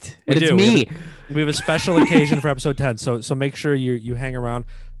guest. It's me. We have a special occasion for episode 10. So make sure you hang around.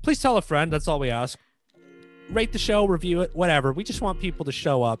 Please tell a friend. That's all we ask. Rate the show, review it, whatever. We just want people to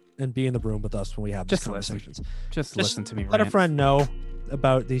show up and be in the room with us when we have these conversations. Just listen to me. Let a friend know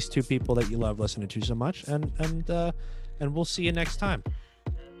about these two people that you love listening to so much, and we'll see you next time.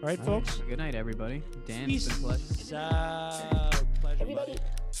 All right, folks. Good night, everybody. Dan, it's been a pleasure. Pleasure, buddy.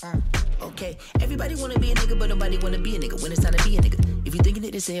 Okay, everybody wanna be a nigga, but nobody wanna be a nigga when it's time to be a nigga. If you thinking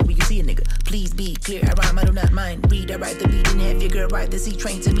it is here, when you see a nigga, please be clear. I rhyme, I do not mind. Read, I write the beat, and have your girl write the C.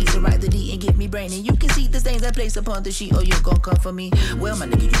 Train to me, so write the D and give me brain. And you can see the stains I place upon the sheet, or you gon' come for me. Well, my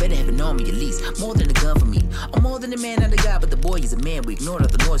nigga, you better have an army at least. More than a gun for me. Or more than a man and a guy, but the boy is a man. We ignored all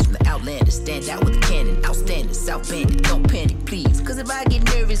the noise from the outlanders. Stand out with the cannon, outstanding, South Bandit. Don't panic, please. Cause if I get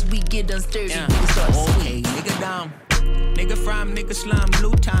nervous, we get unsturdy. Yeah. We start sweet. Nigga down. Nigga from, nigga slum,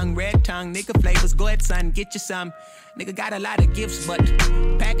 blue tongue, red tongue, nigga flavors, go ahead son, get you some. Nigga got a lot of gifts, but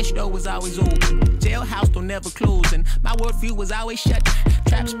package store was always open. Jailhouse don't never close, and my worldview was always shut.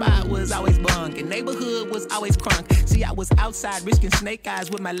 Trap spot was always bunk, and neighborhood was always crunk. See, I was outside risking snake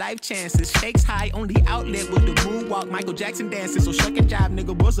eyes with my life chances. Stakes high, only outlet was the moonwalk, Michael Jackson dances. So shuck and jive,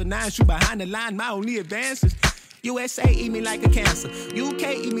 nigga, bust a 9, shoot behind the line, my only advances. USA eat me like a cancer.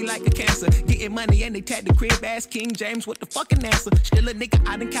 UK eat me like a cancer. Getting money and they tag the crib ass King James with the fucking answer. Still a nigga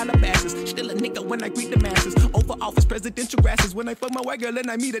out in Calabasas. Still a nigga when I greet the masses. Over office presidential grasses. When I fuck my white girl and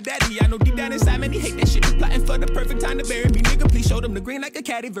I meet a daddy. I know deep down inside man he hate that shit. Plotting for the perfect time to bury me. Nigga please show them the green like a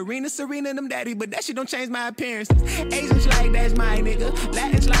caddy. Verena, Serena, them daddy. But that shit don't change my appearance. Asians like that's my nigga.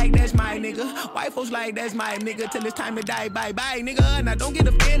 Latins like that's my nigga. White folks like that's my nigga. Till it's time to die, bye bye nigga. Now don't get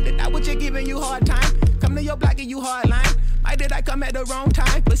offended. I was just giving you hard time. Come to your block and you hard line. Why did I come at the wrong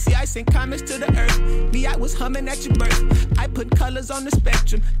time? But see, I sent comments to the earth. Me, I was humming at your birth. I put colors on the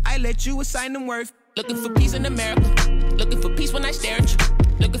spectrum. I let you assign them worth. Looking for peace in America. Looking for peace when I stare at you.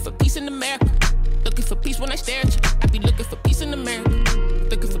 Looking for peace in America. Looking for peace when I stare at you. I be looking for peace in America.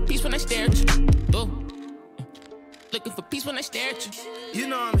 Looking for peace when I stare at you. Oh. Looking for peace when I stare at you. You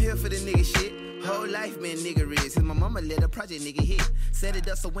know I'm here for the nigga shit. Whole life been nigga rich. Since my mama let a project nigga hit. Set it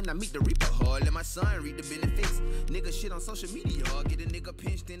up so when I meet the reaper hard, let my son reap the benefits. Nigga shit on social media, or get a nigga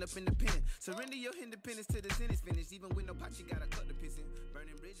pinched, end up in the pen. Surrender your independence till the sentence finished. Even with no pot, you gotta cut the pissin'.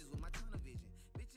 Burning bridges with my tunnel vision.